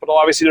raise capital,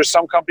 obviously there's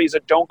some companies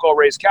that don't go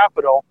raise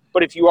capital,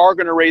 but if you are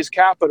going to raise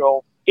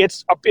capital,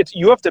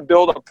 you have to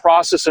build a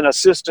process and a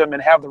system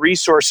and have the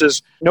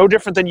resources, no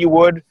different than you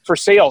would for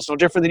sales, no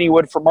different than you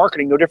would for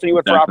marketing, no different than you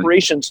would for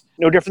operations,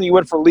 no different than you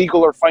would for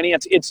legal or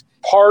finance. It's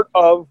part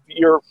of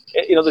your,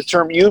 the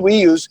term we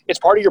use, it's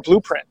part of your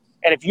blueprint.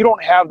 And if you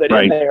don't have that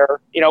in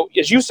there,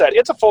 as you said,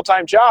 it's a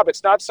full-time job.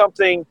 It's not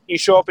something you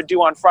show up and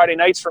do on Friday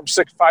nights from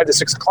 5 to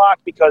 6 o'clock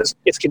because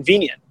it's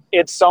convenient.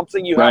 It's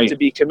something you have to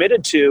be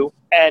committed to.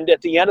 And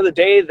at the end of the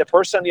day, the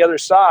person on the other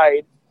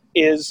side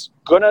is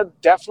going to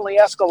definitely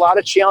ask a lot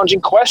of challenging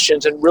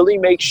questions and really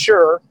make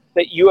sure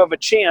that you have a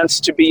chance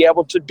to be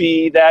able to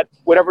be that,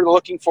 whatever they're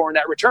looking for in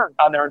that return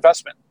on their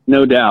investment.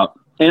 No doubt.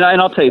 And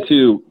I'll tell you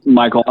too,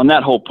 Michael, on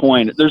that whole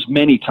point, there's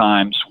many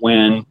times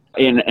when,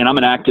 and I'm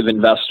an active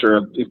investor,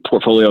 a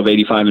portfolio of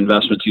 85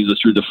 investments, either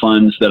through the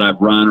funds that I've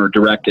run or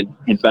directed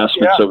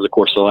investments over the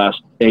course of the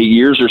last 8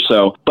 years or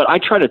so. But I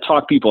try to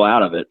talk people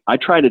out of it. I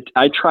try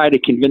to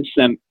convince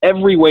them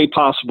every way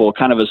possible,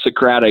 kind of a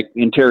Socratic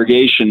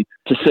interrogation,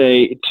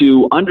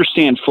 to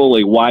understand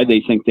fully why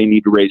they think they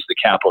need to raise the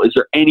capital. Is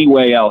there any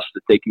way else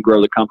that they can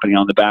grow the company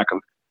on the back of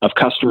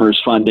customers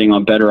funding,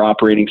 on better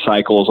operating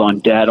cycles, on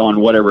debt,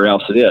 on whatever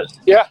else it is?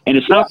 Yeah. And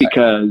it's not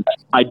because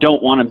I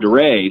don't want them to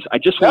raise. I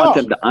just want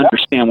them to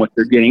understand what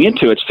they're getting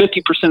into. It's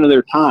 50% of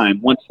their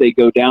time once they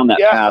go down that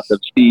path of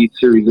seed,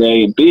 Series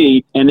A and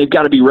B, and they've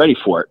got to be ready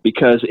for it,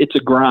 because it's a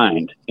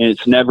grind and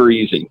it's never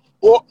easy.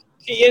 Well,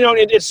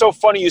 it's so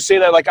funny you say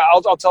that. Like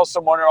I'll tell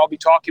someone, or I'll be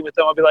talking with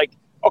them, I'll be like,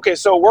 okay,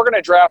 so we're going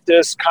to draft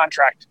this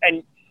contract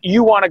and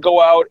you want to go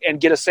out and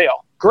get a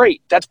sale.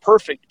 Great. That's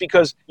perfect,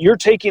 because you're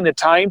taking the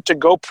time to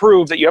go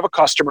prove that you have a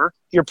customer.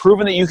 You're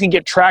proving that you can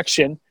get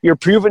traction. You're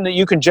proving that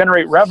you can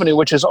generate revenue,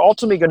 which is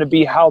ultimately going to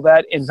be how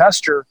that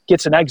investor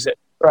gets an exit,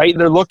 right?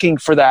 They're looking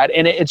for that.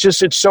 And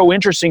it's so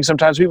interesting.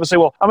 Sometimes people say,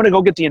 well, I'm going to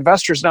go get the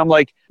investors. And I'm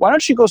like, why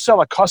don't you go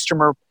sell a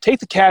customer, take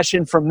the cash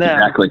in from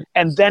them,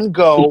 and then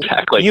go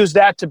use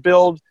that to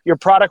build your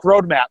product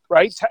roadmap,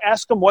 right? To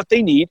ask them what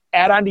they need,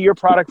 add onto your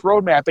product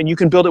roadmap, and you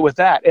can build it with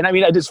that. And I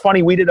mean, it's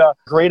funny. We did a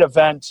great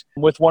event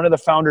with one of the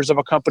founders of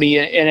a company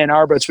in Ann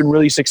Arbor. It's been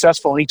really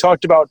successful. And he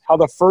talked about how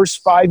the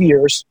first 5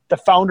 years, the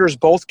founders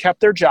both kept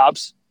their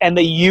jobs and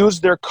they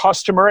used their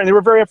customer, and they were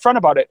very upfront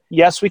about it.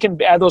 Yes, we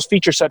can add those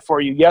feature set for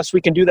you. Yes,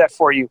 we can do that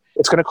for you.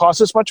 It's going to cost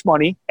us much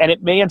money. And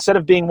it may, instead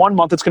of being 1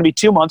 month, it's going to be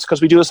 2 months,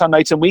 because we do this on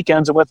nights and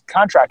weekends and with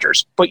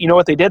contractors. But you know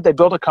what they did? They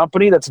built a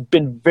company that's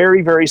been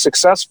very, very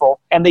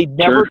successful. And they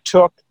never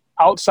took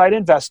outside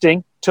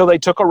investing till they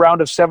took a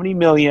round of $70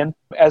 million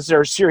as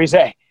their Series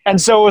A. And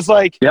so it was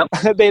like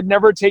they had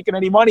never taken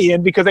any money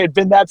in because they had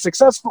been that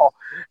successful.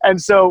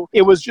 And so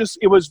it was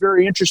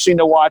very interesting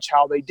to watch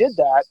how they did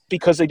that,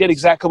 because they did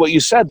exactly what you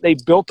said. They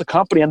built the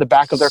company on the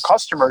back of their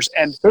customers.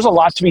 And there's a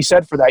lot to be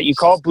said for that. You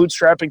call it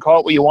bootstrapping,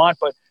 call it what you want,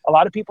 but a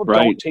lot of people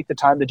don't take the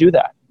time to do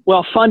that.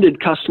 Well, funded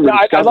customer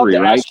discovery,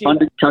 right?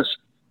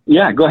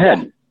 Go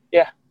ahead.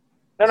 Yeah.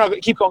 No,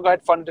 keep going. Go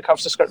ahead. Funded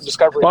customer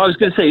discovery. Well, I was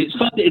going to say,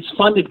 it's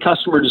funded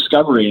customer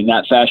discovery in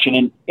that fashion.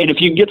 And if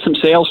you can get some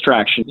sales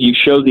traction, you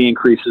show the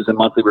increases in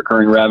monthly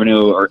recurring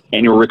revenue or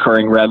annual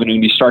recurring revenue,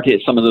 and you start to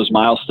hit some of those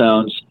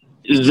milestones,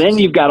 then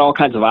you've got all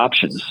kinds of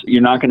options.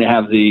 You're not going to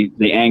have the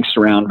angst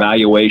around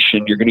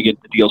valuation. You're going to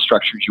get the deal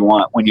structures you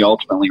want when you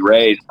ultimately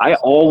raise. I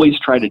always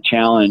try to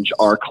challenge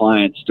our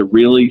clients to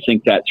really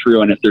think that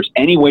through. And if there's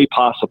any way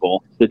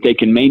possible that they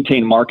can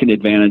maintain market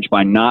advantage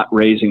by not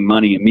raising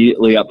money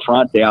immediately up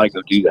front, they ought to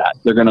go do that.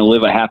 They're going to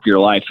live a happier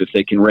life if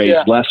they can raise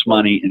less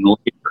money and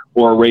later,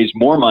 or raise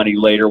more money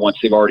later once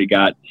they've already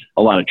got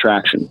a lot of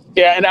traction.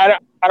 Yeah, and I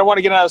don't want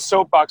to get on a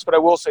soapbox, but I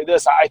will say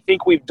this. I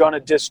think we've done a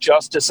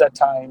disjustice at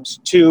times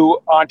to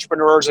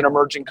entrepreneurs and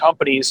emerging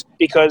companies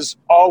because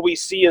all we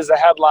see is the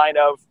headline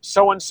of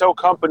so-and-so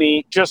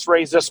company just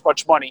raised this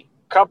much money.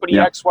 Company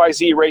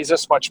XYZ raised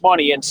this much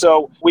money. And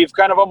so we've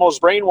kind of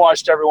almost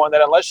brainwashed everyone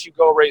that unless you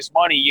go raise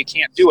money, you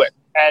can't do it.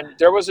 And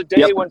there was a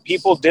day when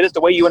people did it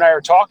the way you and I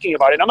are talking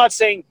about it. And I'm not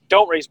saying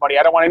don't raise money.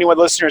 I don't want anyone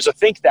listeners to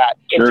think that.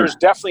 Sure. There's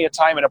definitely a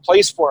time and a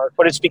place for it.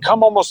 But it's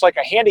become almost like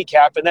a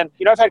handicap. And then,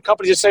 I've had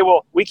companies that say,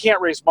 well, we can't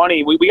raise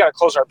money. We got to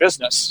close our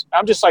business.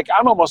 I'm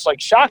almost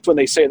like shocked when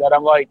they say that.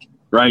 I'm like,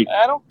 right.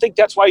 I don't think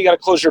that's why you got to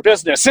close your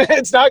business.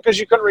 It's not because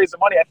you couldn't raise the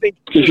money. I think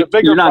there's a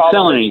bigger you're not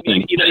problem. Selling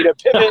anything. You need a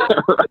pivot.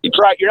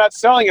 Right. You're not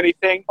selling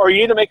anything, or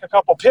you need to make a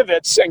couple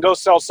pivots and go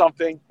sell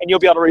something, and you'll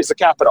be able to raise the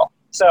capital.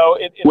 So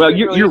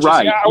you're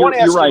right. I want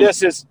to ask you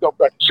this is go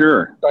ahead.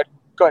 Sure. Go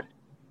ahead.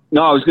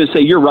 No, I was going to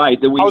say you're right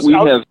that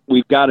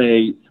we've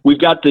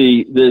got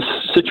this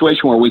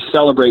situation where we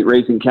celebrate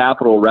raising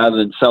capital rather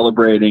than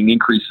celebrating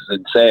increases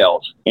in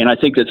sales, and I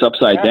think that's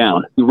upside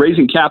down.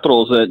 Raising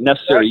capital is a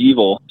necessary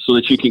evil so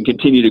that you can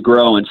continue to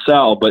grow and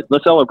sell, but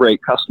let's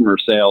celebrate customer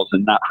sales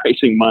and not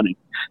raising money.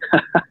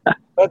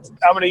 I'm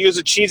going to use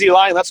a cheesy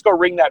line. Let's go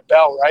ring that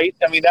bell, right?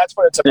 I mean, that's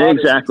what it's about.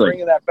 Exactly.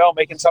 Ringing that bell,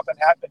 making something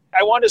happen.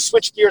 I want to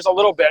switch gears a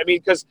little bit. I mean,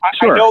 because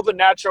I know the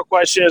natural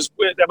question is,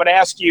 I'm going to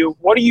ask you,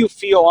 what do you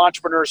feel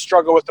entrepreneurs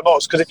struggle with the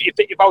most? Because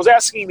if I was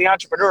asking the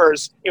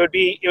entrepreneurs, they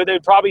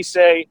would probably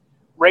say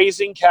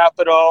raising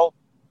capital,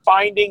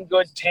 finding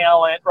good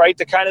talent, right?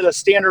 The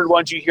standard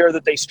ones you hear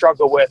that they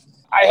struggle with.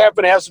 I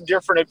happen to have some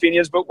different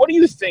opinions, but what do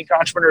you think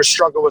entrepreneurs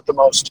struggle with the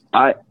most?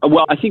 I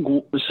think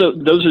so.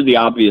 Those are the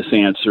obvious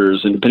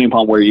answers, and depending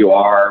upon where you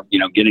are,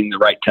 getting the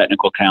right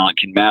technical talent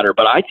can matter.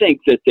 But I think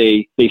that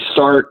they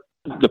start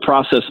the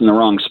process in the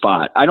wrong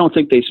spot. I don't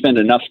think they spend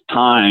enough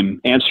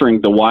time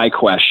answering the why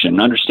question,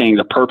 understanding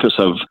the purpose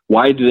of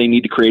why do they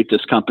need to create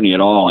this company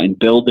at all, and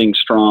building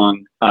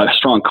strong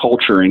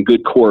culture and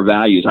good core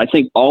values. I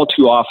think all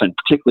too often,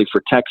 particularly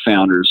for tech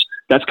founders,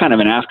 that's kind of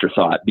an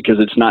afterthought because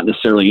it's not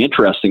necessarily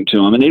interesting to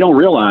them. And they don't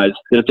realize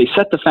that if they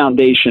set the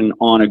foundation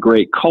on a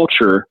great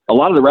culture, a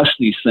lot of the rest of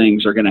these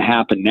things are going to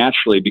happen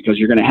naturally because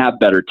you're going to have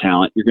better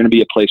talent. You're going to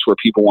be a place where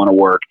people want to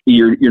work.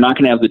 You're not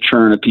going to have the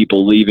churn of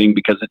people leaving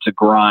because it's a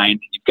grind.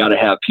 You've got to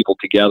have people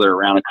together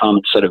around a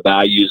common set of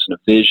values and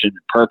a vision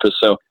and purpose.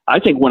 So I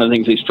think one of the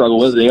things they struggle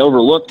with, they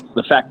overlook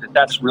the fact that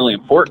that's really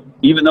important.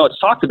 Even though it's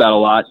talked about a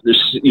lot,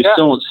 you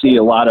still don't see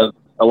a lot of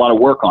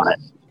work on it.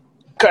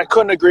 I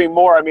couldn't agree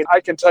more. I mean, I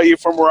can tell you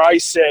from where I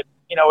sit,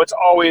 it's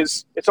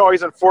always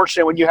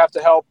unfortunate when you have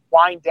to help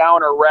wind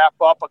down or wrap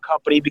up a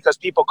company because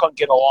people couldn't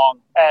get along.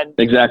 And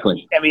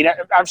exactly. I mean,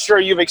 I'm sure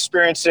you've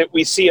experienced it.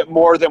 We see it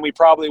more than we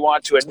probably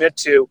want to admit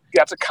to.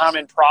 That's a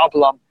common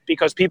problem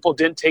because people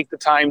didn't take the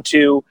time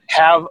to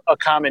have a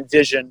common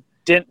vision,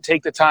 didn't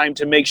take the time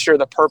to make sure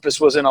the purpose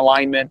was in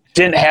alignment,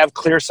 didn't have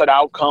clear set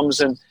outcomes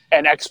and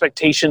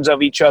expectations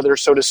of each other,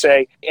 so to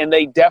say. And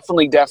they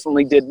definitely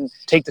didn't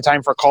take the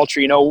time for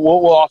culture.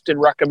 We'll often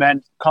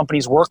recommend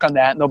companies work on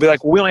that, and they'll be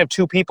like, well, we only have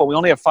 2 people. We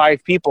only have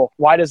 5 people.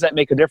 Why does that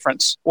make a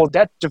difference? Well,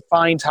 that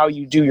defines how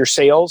you do your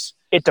sales.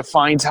 It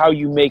defines how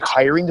you make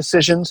hiring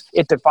decisions.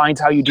 It defines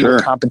how you do your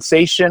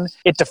compensation.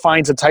 It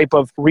defines the type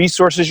of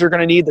resources you're going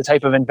to need, the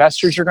type of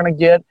investors you're going to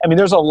get. I mean,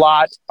 there's a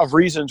lot of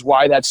reasons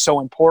why that's so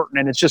important.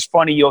 And it's just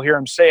funny. You'll hear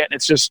them say it. And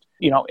it's just,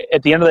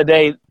 at the end of the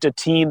day,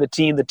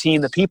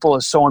 the people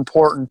is so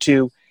important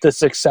to the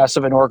success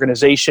of an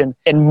organization,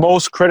 and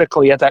most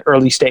critically at that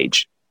early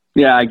stage.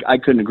 Yeah, I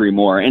couldn't agree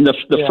more. And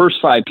the first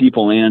 5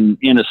 people in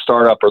a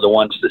startup are the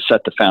ones that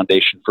set the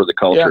foundation for the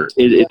culture.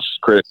 Yeah. It's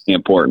critically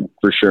important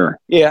for sure.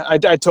 Yeah, I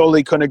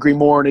totally couldn't agree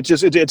more. And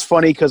it's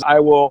funny because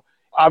I will,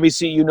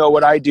 obviously,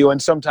 what I do.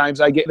 And sometimes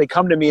they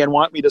come to me and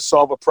want me to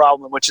solve a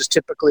problem, which is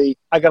typically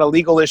I got a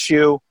legal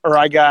issue or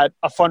I got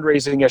a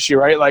fundraising issue,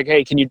 right? Like,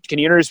 hey, can you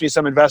introduce me to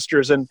some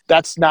investors? And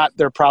that's not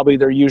probably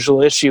their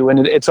usual issue.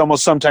 And it's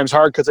almost sometimes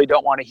hard because they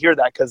don't want to hear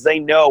that because they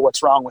know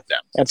what's wrong with them.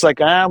 And it's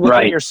like, I'm looking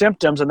at your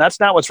symptoms and that's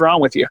not what's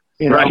wrong with you.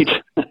 Right.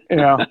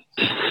 Yeah,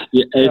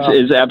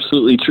 it's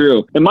absolutely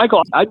true. And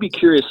Michael, I'd be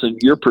curious of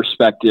your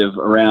perspective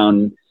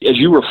around, as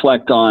you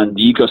reflect on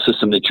the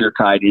ecosystem that you're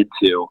tied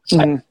into,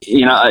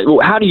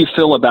 how do you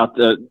feel about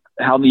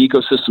how the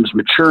ecosystem's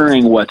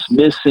maturing, what's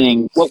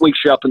missing, what wakes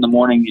you up in the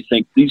morning? You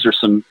think these are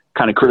some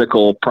kind of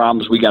critical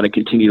problems we got to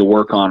continue to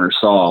work on or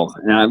solve.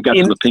 And I've got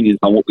some opinions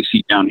on what we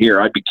see down here.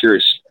 I'd be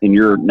curious in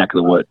your neck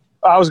of the wood.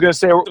 I was going to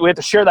say we have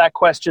to share that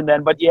question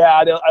then, but yeah,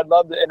 I'd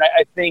love it. And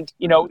I think,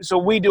 so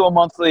we do a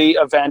monthly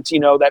event,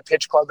 that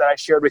pitch club that I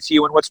shared with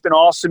you. And what's been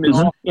awesome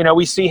is,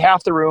 we see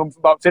half the room,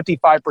 about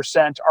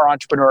 55% are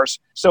entrepreneurs.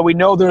 So we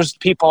know there's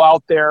people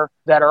out there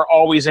that are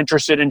always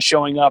interested in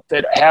showing up,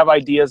 that have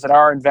ideas, that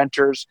are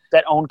inventors,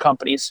 that own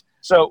companies.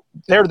 So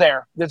they're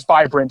there. It's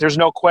vibrant. There's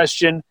no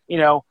question,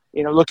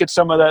 look at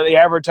some of the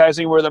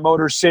advertising where the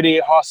Motor City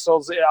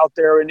hostels out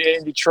there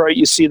in Detroit,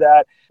 you see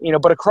that,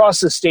 but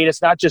across the state,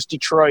 it's not just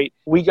Detroit.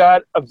 We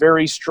got a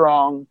very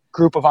strong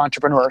group of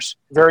entrepreneurs,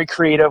 very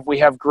creative. We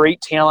have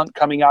great talent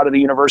coming out of the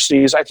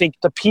universities. I think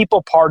the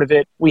people part of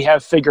it, we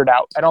have figured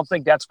out. I don't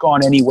think that's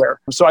gone anywhere.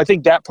 So I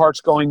think that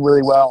part's going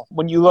really well.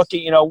 When you look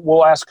at,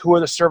 we'll ask who are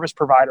the service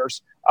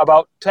providers,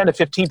 about 10 to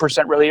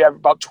 15%, really,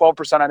 about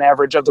 12% on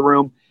average of the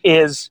room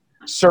is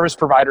service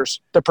providers,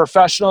 the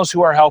professionals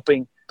who are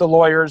helping, the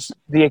lawyers,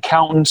 the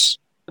accountants,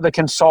 the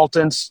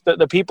consultants,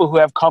 the people who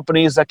have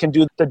companies that can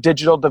do the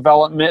digital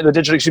development,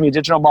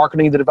 digital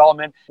marketing, the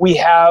development. We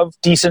have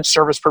decent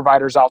service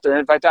providers out there.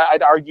 In fact,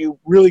 I'd argue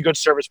really good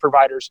service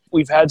providers.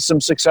 We've had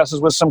some successes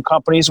with some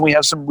companies, and we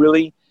have some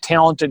really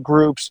talented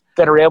groups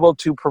that are able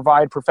to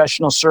provide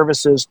professional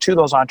services to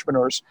those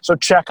entrepreneurs. So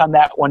check on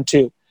that one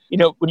too.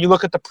 When you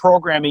look at the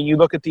programming, you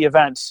look at the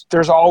events,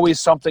 there's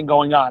always something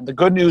going on. The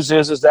good news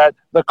is that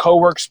the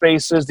co-work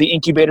spaces, the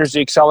incubators,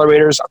 the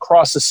accelerators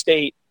across the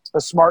state,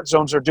 the smart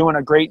zones are doing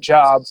a great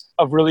job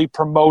of really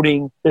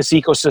promoting this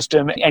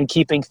ecosystem and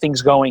keeping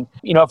things going.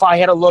 If I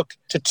had to look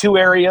to two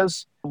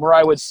areas where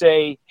I would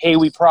say, hey,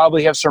 we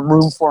probably have some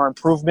room for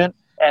improvement,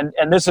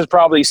 and this is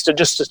probably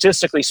just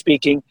statistically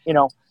speaking,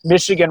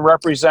 Michigan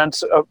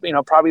represents,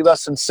 probably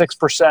less than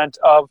 6%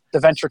 of the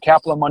venture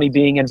capital money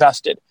being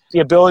invested. The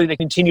ability to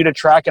continue to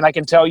track, and I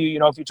can tell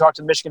you, if you talk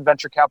to the Michigan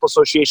Venture Capital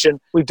Association,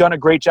 we've done a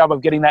great job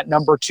of getting that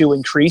number to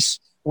increase.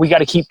 We got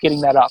to keep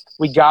getting that up.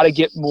 We got to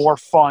get more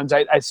funds.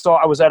 I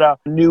was at a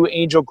new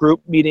angel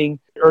group meeting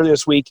earlier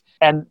this week,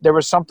 and there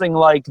was something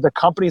like the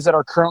companies that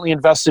are currently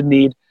invested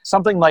need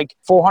something like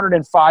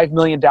 $405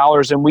 million,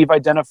 and we've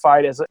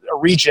identified as a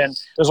region,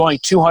 there's only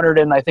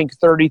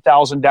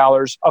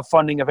 $230,000 of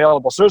funding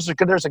available. So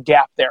there's a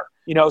gap there.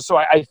 So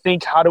I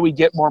think, how do we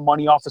get more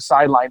money off the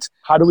sidelines?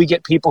 How do we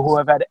get people who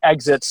have had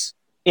exits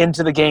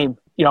into the game?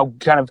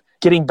 Kind of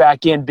getting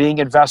back in, being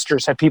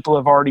investors, have people who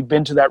have already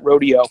been to that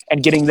rodeo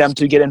and getting them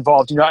to get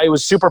involved. It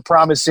was super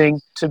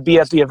promising to be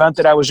at the event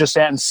that I was just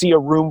at and see a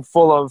room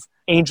full of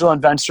angel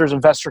investors,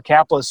 investor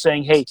capitalists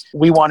saying, hey,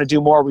 we want to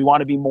do more. We want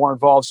to be more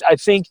involved. So I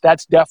think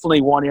that's definitely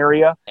one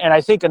area. And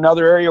I think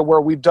another area where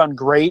we've done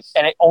great,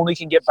 and it only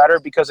can get better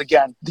because,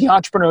 again, the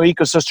entrepreneurial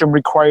ecosystem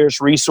requires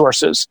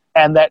resources.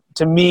 And that,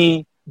 to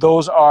me,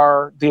 those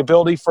are the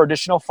ability for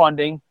additional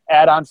funding,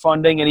 add-on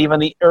funding, and even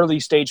the early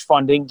stage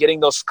funding, getting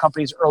those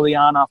companies early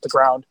on off the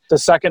ground. The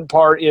second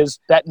part is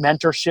that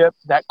mentorship,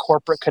 that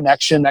corporate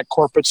connection, that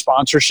corporate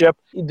sponsorship,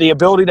 the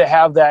ability to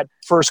have that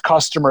first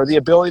customer, the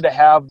ability to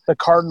have the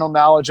cardinal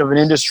knowledge of an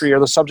industry or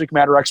the subject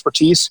matter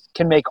expertise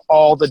can make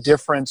all the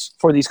difference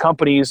for these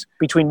companies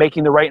between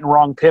making the right and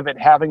wrong pivot,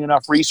 having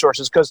enough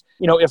resources. Because,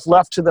 if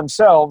left to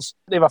themselves,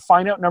 they have a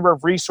finite number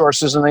of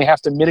resources and they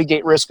have to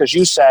mitigate risk, as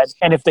you said.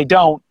 And if they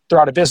don't,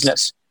 they're out of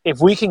business. If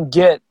we can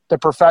get the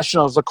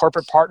professionals, the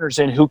corporate partners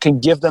in who can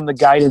give them the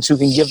guidance, who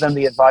can give them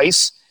the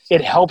advice,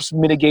 it helps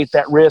mitigate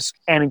that risk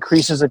and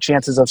increases the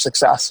chances of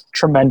success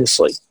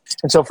tremendously.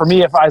 And so for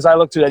me, as I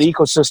look through that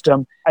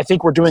ecosystem, I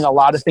think we're doing a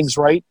lot of things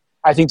right.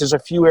 I think there's a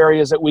few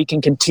areas that we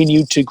can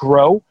continue to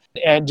grow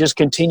and just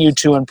continue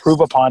to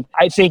improve upon.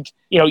 I think,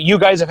 you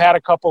guys have had a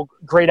couple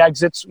great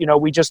exits.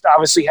 We just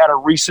obviously had a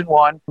recent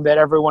one that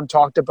everyone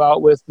talked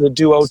about with the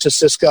Duo to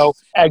Cisco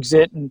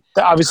exit. And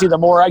obviously the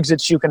more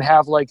exits you can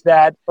have like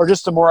that, or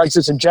just the more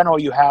exits in general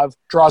you have,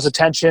 draws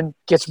attention,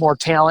 gets more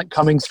talent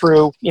coming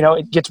through,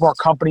 it gets more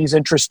companies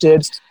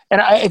interested. And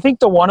I think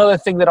the one other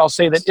thing that I'll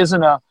say that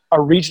isn't a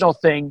regional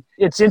thing,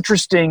 it's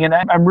interesting, and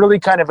I'm really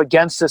kind of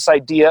against this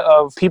idea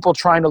of people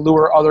trying to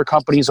lure other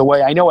companies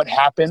away. I know it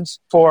happens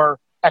for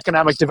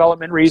economic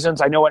development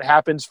reasons. I know it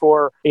happens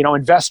for,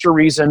 investor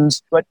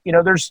reasons. But,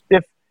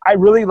 if I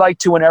really like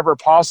to, whenever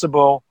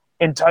possible,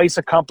 entice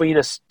a company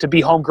to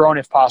be homegrown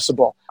if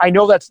possible. I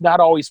know that's not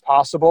always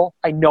possible.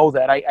 I know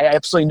that. I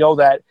absolutely know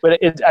that. But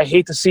I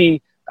hate to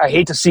see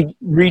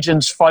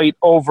regions fight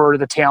over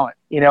the talent,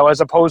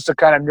 as opposed to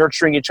kind of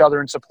nurturing each other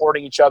and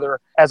supporting each other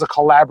as a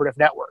collaborative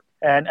network.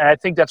 And I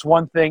think that's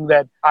one thing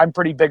that I'm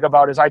pretty big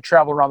about as I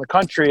travel around the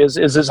country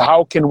is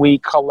how can we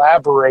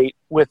collaborate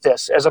with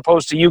this, as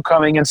opposed to you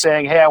coming and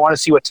saying, hey, I want to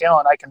see what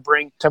talent I can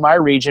bring to my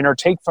region or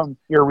take from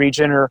your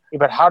region,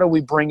 but how do we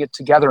bring it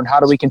together and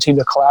how do we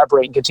continue to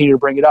collaborate and continue to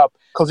bring it up?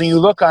 Because when you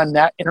look on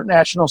that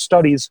international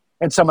studies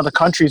and some of the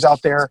countries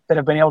out there that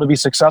have been able to be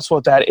successful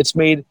at that, it's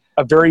made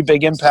a very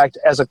big impact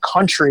as a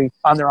country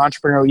on their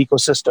entrepreneurial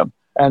ecosystem.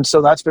 And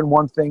so that's been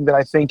one thing that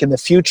I think in the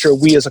future,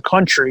 we as a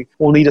country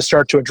will need to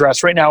start to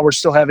address. Right now, we're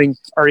still having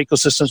our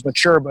ecosystems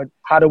mature, but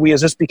how do we,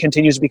 as this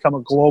continues to become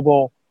a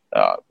global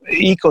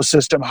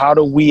ecosystem, how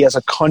do we as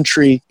a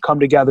country come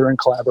together and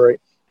collaborate?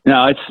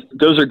 No,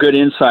 those are good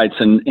insights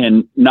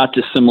and not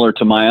dissimilar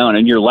to my own.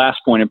 And your last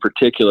point in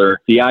particular,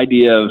 the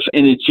idea of,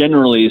 and it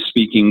generally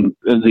speaking,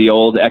 the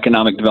old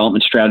economic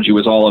development strategy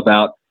was all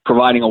about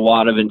providing a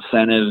lot of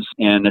incentives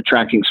and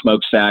attracting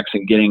smokestacks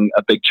and getting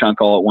a big chunk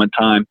all at one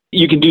time.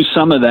 You can do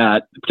some of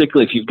that,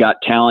 particularly if you've got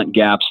talent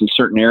gaps in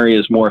certain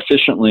areas, more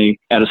efficiently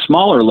at a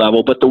smaller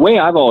level. But the way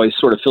I've always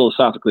sort of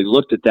philosophically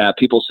looked at that,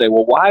 people say,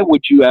 well, why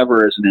would you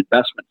ever, as an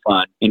investment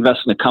fund,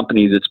 invest in a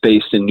company that's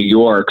based in New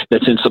York,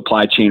 that's in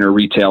supply chain or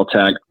retail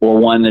tech, or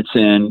one that's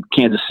in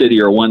Kansas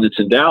City or one that's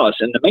in Dallas?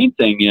 And the main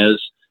thing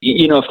is,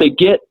 if they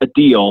get a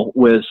deal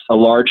with a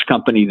large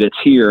company that's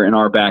here in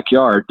our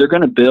backyard, they're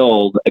going to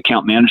build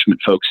account management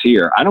folks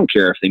here. I don't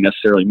care if they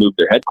necessarily move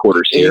their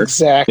headquarters here.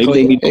 Exactly.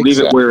 Maybe they need to leave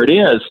it where it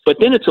is, but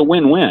then it's a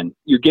win-win.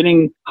 You're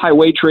getting high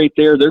wage rate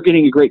there. They're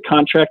getting a great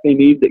contract they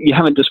need. You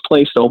haven't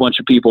displaced a whole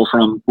bunch of people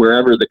from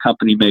wherever the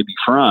company may be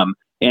from.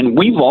 And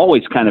we've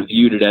always kind of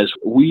viewed it as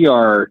we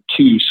are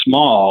too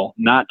small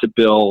not to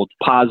build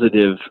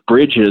positive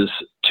bridges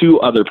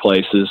to other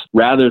places,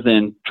 rather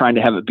than trying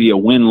to have it be a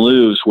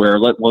win-lose where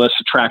let's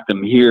attract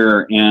them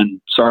here and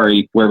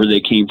sorry, wherever they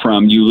came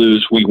from, you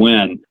lose, we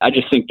win. I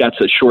just think that's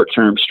a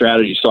short-term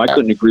strategy. So I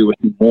couldn't agree with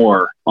you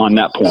more on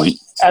that point.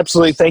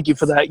 Absolutely. Thank you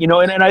for that.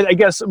 And I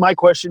guess my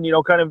question,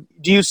 kind of,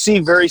 do you see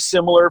very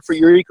similar for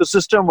your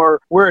ecosystem,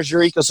 or where is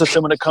your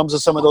ecosystem when it comes to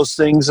some of those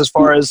things as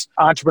far as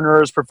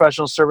entrepreneurs,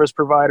 professional service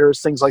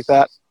providers, things like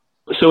that?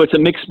 So it's a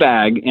mixed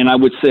bag. And I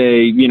would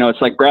say,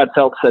 it's like Brad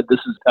Felt said,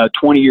 this is a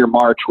 20-year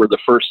march where the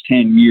first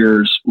 10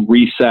 years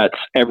resets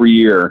every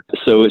year.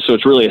 So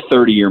it's really a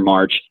 30-year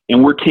march.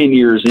 And we're 10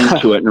 years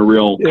into it in a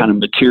real kind of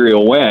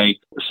material way.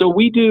 So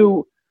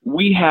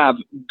we have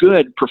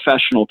good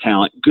professional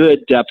talent,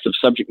 good depth of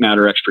subject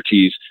matter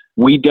expertise.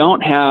 We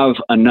don't have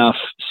enough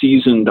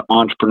seasoned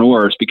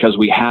entrepreneurs because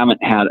we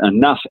haven't had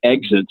enough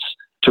exits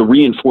to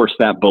reinforce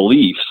that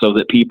belief so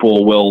that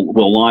people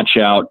will launch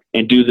out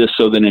and do this,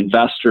 so that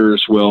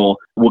investors will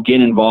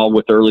get involved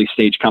with early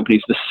stage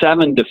companies. The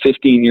 7 to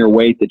 15 year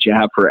wait that you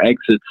have for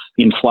exits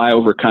in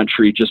flyover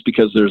country, just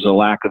because there's a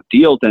lack of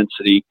deal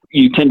density,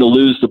 you tend to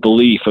lose the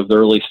belief of the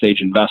early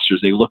stage investors.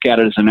 They look at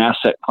it as an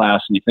asset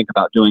class and you think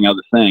about doing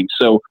other things.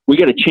 So we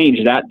got to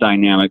change that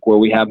dynamic where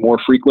we have more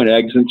frequent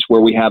exits, where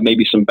we have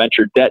maybe some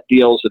venture debt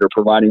deals that are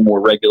providing more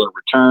regular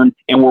return.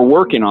 And we're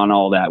working on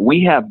all that.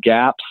 We have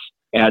gaps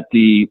at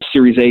the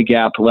Series A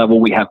gap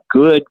level. We have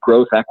good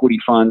growth equity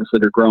funds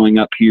that are growing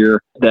up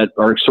here that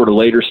are sort of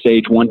later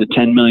stage, 1 to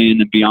 10 million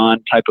and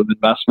beyond type of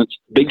investments.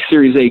 Big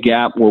Series A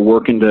gap, we're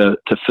working to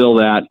fill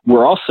that.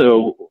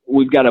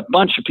 We've got a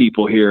bunch of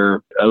people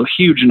here, a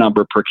huge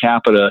number per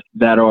capita,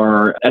 that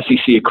are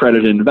SEC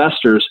accredited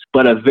investors,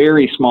 but a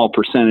very small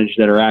percentage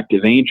that are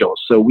active angels.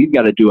 So we've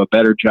got to do a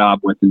better job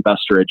with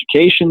investor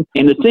education.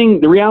 And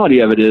the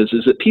reality of it is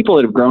that people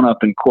that have grown up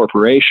in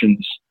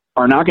corporations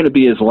are not going to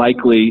be as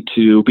likely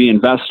to be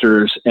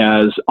investors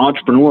as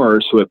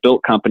entrepreneurs who have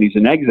built companies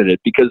and exited,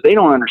 because they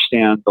don't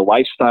understand the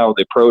lifestyle,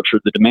 the approach, or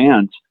the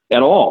demands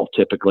at all,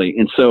 typically.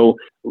 And so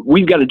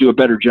we've got to do a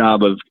better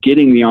job of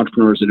getting the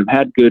entrepreneurs that have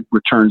had good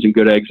returns and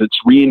good exits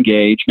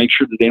re-engage, make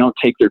sure that they don't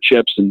take their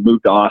chips and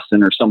move to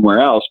Austin or somewhere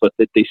else, but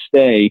that they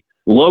stay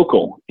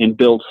local and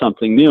build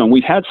something new. And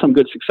we've had some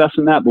good success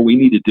in that, but we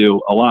need to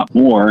do a lot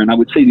more. And I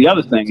would say the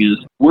other thing is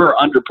we're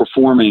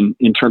underperforming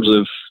in terms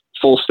of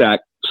full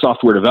stack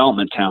software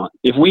development talent.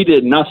 If we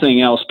did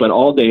nothing else but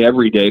all day,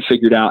 every day,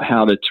 figured out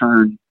how to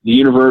turn the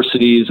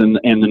universities and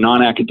the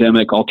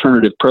non-academic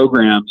alternative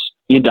programs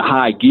into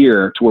high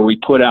gear to where we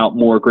put out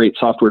more great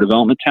software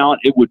development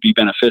talent, it would be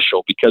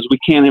beneficial, because we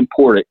can't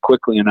import it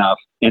quickly enough.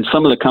 And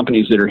some of the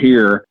companies that are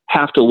here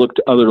have to look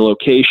to other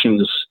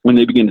locations when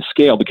they begin to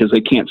scale, because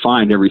they can't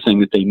find everything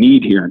that they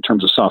need here in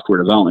terms of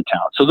software development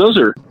talent. So those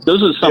are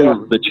some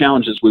of the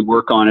challenges we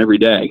work on every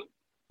day.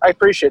 I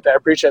appreciate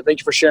that. Thank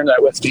you for sharing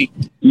that with me.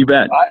 You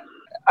bet.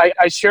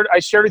 I shared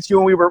with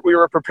you when we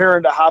were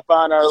preparing to hop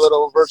on our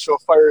little virtual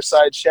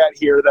fireside chat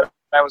here that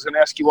I was going to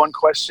ask you one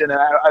question, and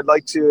I'd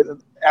like to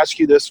ask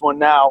you this one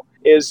now.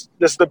 Is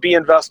this the Be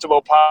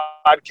Investable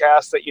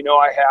podcast that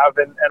I have,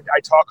 and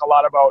I talk a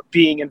lot about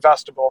being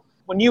investable.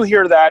 When you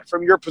hear that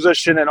from your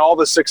position and all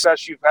the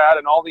success you've had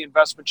and all the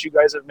investments you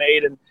guys have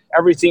made and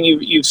everything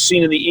you've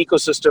seen in the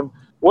ecosystem,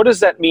 what does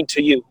that mean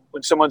to you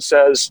when someone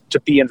says to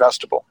be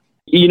investable?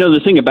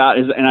 The thing about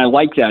it is, and I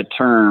like that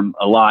term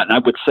a lot, and I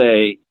would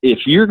say if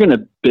you're going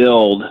to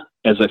build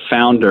as a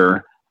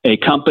founder a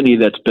company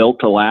that's built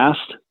to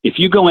last, if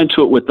you go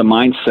into it with the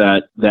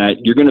mindset that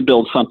you're going to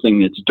build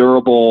something that's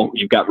durable,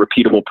 you've got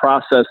repeatable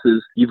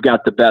processes, you've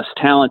got the best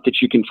talent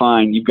that you can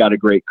find, you've got a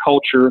great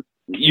culture,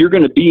 you're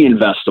going to be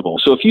investable.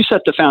 So if you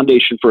set the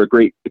foundation for a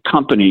great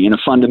company in a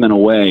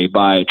fundamental way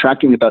by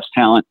attracting the best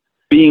talent,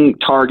 being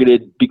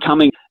targeted,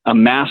 becoming a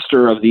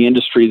master of the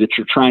industry that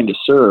you're trying to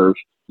serve,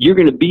 you're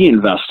going to be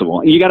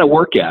investable. And you got to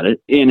work at it.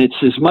 And it's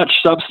as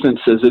much substance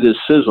as it is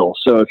sizzle.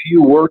 So if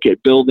you work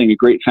at building a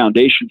great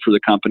foundation for the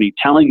company,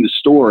 telling the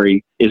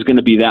story is going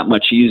to be that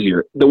much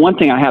easier. The one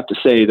thing I have to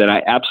say that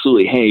I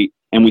absolutely hate,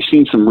 and we've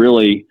seen some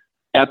really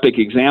epic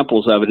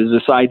examples of it is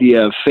this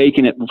idea of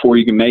faking it before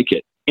you can make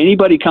it.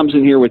 Anybody comes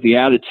in here with the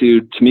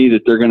attitude to me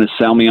that they're going to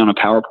sell me on a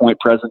PowerPoint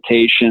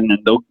presentation and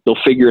they'll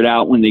figure it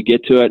out when they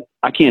get to it.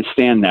 I can't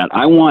stand that.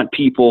 I want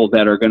people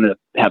that are going to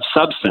have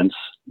substance,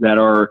 that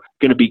are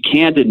going to be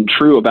candid and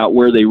true about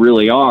where they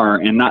really are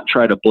and not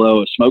try to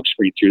blow a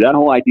smokescreen through. That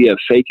whole idea of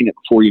faking it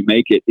before you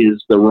make it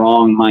is the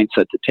wrong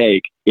mindset to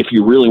take if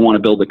you really want to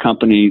build a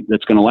company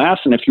that's going to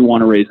last and if you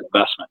want to raise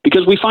investment.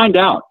 Because we find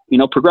out,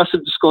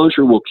 progressive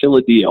disclosure will kill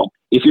a deal.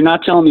 If you're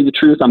not telling me the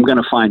truth, I'm going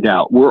to find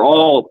out. We're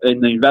all in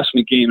the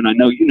investment game, and I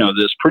know you know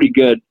this, pretty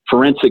good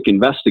forensic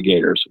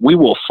investigators. We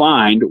will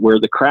find where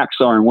the cracks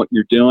are in what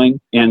you're doing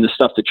and the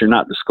stuff that you're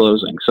not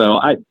disclosing. So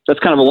that's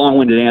kind of a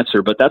long-winded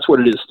answer, but that's what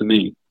it is to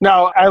me.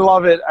 No, I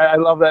love it. I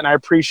love that, and I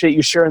appreciate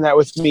you sharing that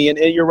with me. And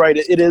you're right.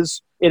 It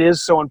is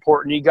so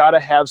important. You got to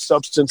have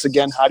substance.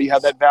 Again, how do you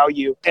have that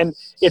value? And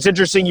it's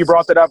interesting you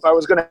brought that up. I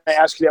was going to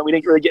ask you that. We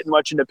didn't really get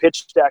much into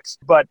pitch decks,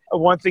 but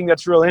one thing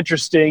that's real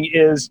interesting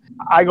is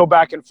I go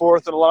back and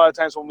forth, and a lot of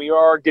times when we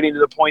are getting to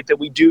the point that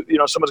we do,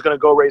 someone's going to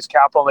go raise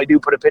capital and they do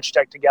put a pitch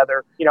deck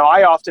together,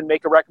 I often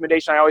make a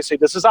recommendation. I always say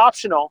this is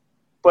optional,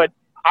 but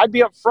I'd be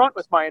upfront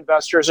with my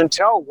investors and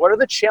tell what are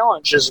the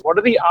challenges, what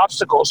are the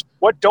obstacles,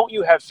 what don't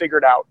you have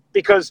figured out?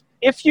 Because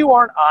if you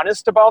aren't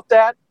honest about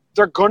that,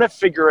 they're going to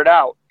figure it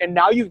out. And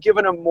now you've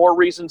given them more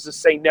reasons to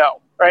say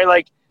no, right?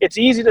 Like it's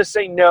easy to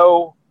say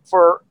no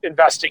for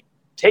investing.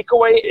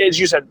 Takeaway, as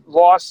you said,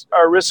 loss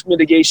or risk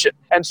mitigation.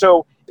 And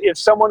so if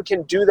someone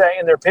can do that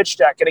in their pitch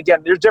deck, and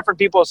again, there's different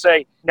people who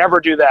say never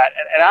do that.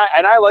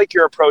 And I like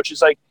your approach.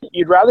 It's like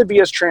you'd rather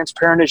be as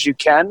transparent as you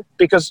can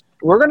because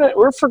we're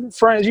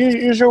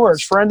use your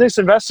words, forensics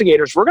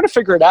investigators. We're going to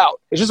figure it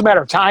out. It's just a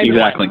matter of time.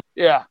 Exactly.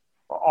 Yeah.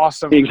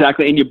 Awesome.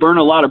 Exactly. And you burn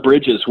a lot of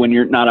bridges when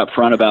you're not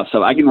upfront about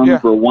stuff. I can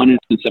remember one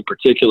instance in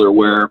particular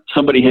where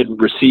somebody had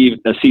received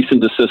a cease and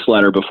desist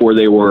letter before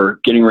they were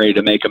getting ready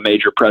to make a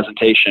major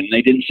presentation.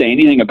 They didn't say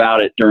anything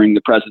about it during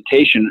the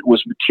presentation. It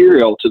was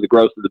material to the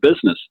growth of the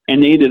business.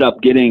 And they ended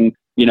up getting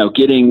an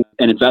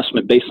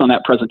investment based on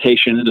that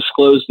presentation and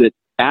disclosed it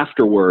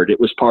afterward. It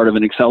was part of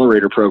an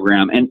accelerator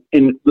program. And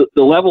in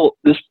the level,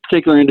 this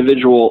particular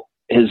individual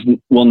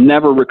will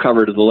never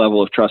recover to the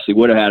level of trust he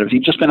would have had if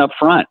he'd just been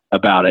upfront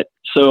about it.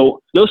 So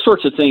those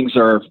sorts of things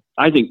are,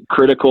 I think,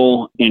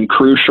 critical and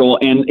crucial.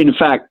 And in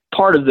fact,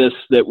 part of this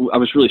that I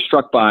was really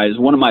struck by is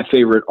one of my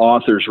favorite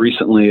authors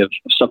recently of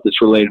stuff that's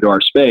related to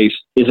our space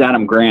is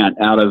Adam Grant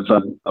out of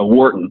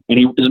Wharton. And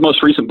his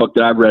most recent book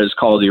that I've read is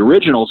called The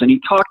Originals. And he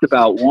talked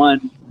about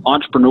one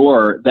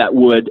entrepreneur that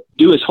would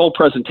do his whole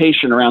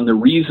presentation around the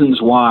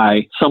reasons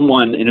why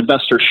an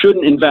investor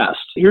shouldn't invest.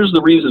 Here's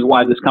the reasons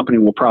why this company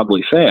will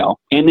probably fail.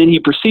 And then he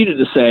proceeded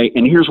to say,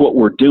 and here's what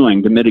we're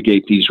doing to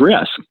mitigate these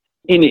risks.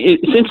 And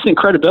it's instant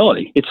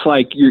credibility. It's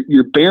like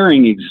you're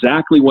bearing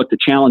exactly what the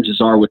challenges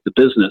are with the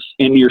business,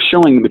 and you're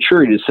showing the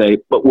maturity to say,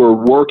 but we're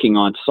working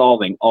on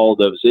solving all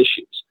those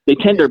issues. They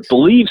tend to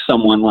believe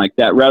someone like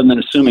that rather than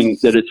assuming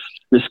that it's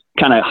this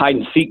kind of hide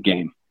and seek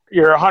game.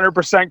 You're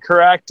 100%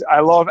 correct. I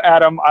love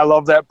Adam. I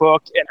love that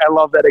book, and I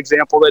love that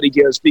example that he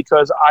gives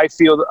because I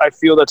feel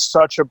that's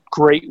such a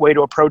great way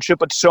to approach it,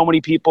 but so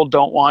many people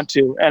don't want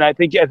to. And I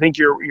think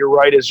you're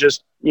right. Is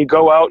just you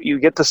go out, you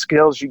get the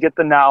skills, you get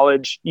the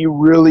knowledge, you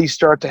really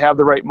start to have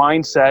the right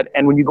mindset,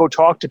 and when you go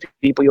talk to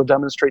people, you'll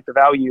demonstrate the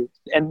value.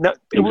 And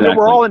exactly.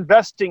 We're all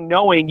investing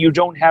knowing you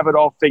don't have it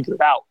all figured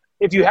out.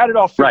 If you had it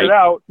all figured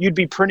out, you'd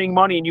be printing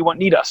money and you wouldn't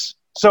need us.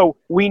 So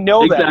we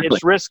know that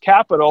it's risk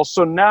capital.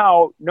 So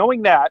now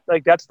knowing that,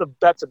 like that's a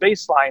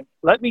baseline.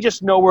 Let me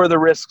just know where the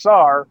risks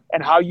are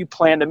and how you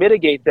plan to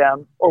mitigate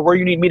them, or where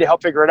you need me to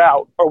help figure it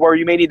out, or where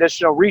you may need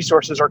additional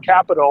resources or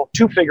capital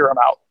to figure them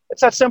out.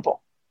 It's that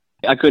simple.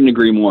 I couldn't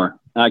agree more.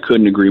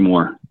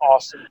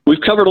 Awesome.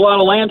 We've covered a lot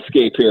of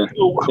landscape here. Is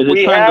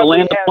it time to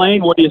land the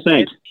plane? What do you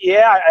think?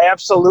 Yeah,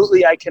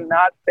 absolutely. I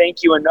cannot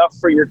thank you enough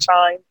for your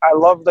time. I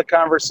love the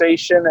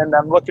conversation, and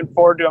I'm looking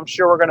forward to, I'm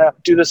sure we're going to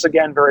do this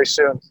again very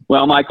soon.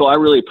 Well, Michael, I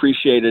really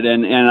appreciate it,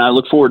 and I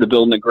look forward to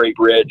building a great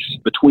bridge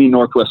between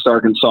Northwest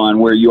Arkansas and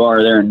where you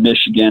are there in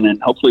Michigan,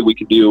 and hopefully we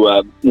can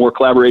do more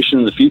collaboration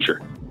in the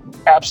future.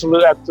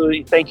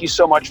 Absolutely. Thank you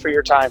so much for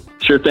your time.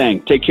 Sure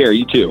thing. Take care.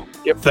 You too.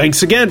 Yep.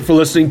 Thanks again for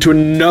listening to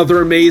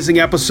another amazing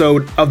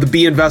episode of the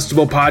Be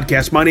Investable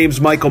podcast. My name's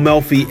Michael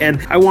Melfi,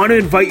 and I want to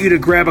invite you to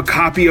grab a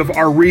copy of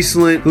our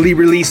recently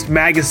released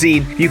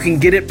magazine. You can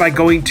get it by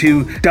going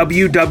to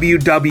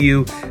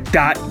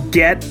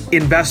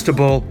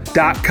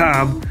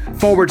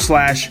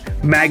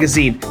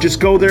www.getinvestable.com/magazine. Just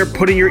go there,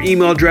 put in your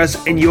email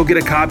address, and you'll get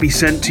a copy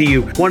sent to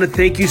you. I want to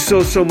thank you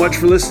so much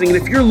for listening.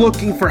 And if you're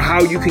looking for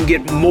how you can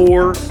get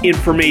more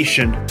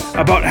information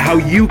about how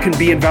you can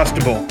be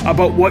investable,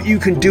 about what you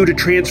can do to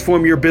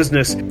transform your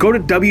business, go to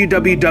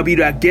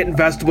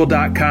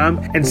www.getinvestable.com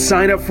and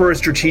sign up for a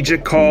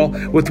strategic call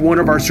with one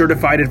of our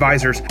certified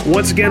advisors.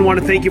 Once again, I want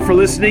to thank you for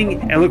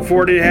listening and look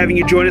forward to having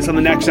you join us on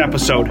the next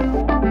episode.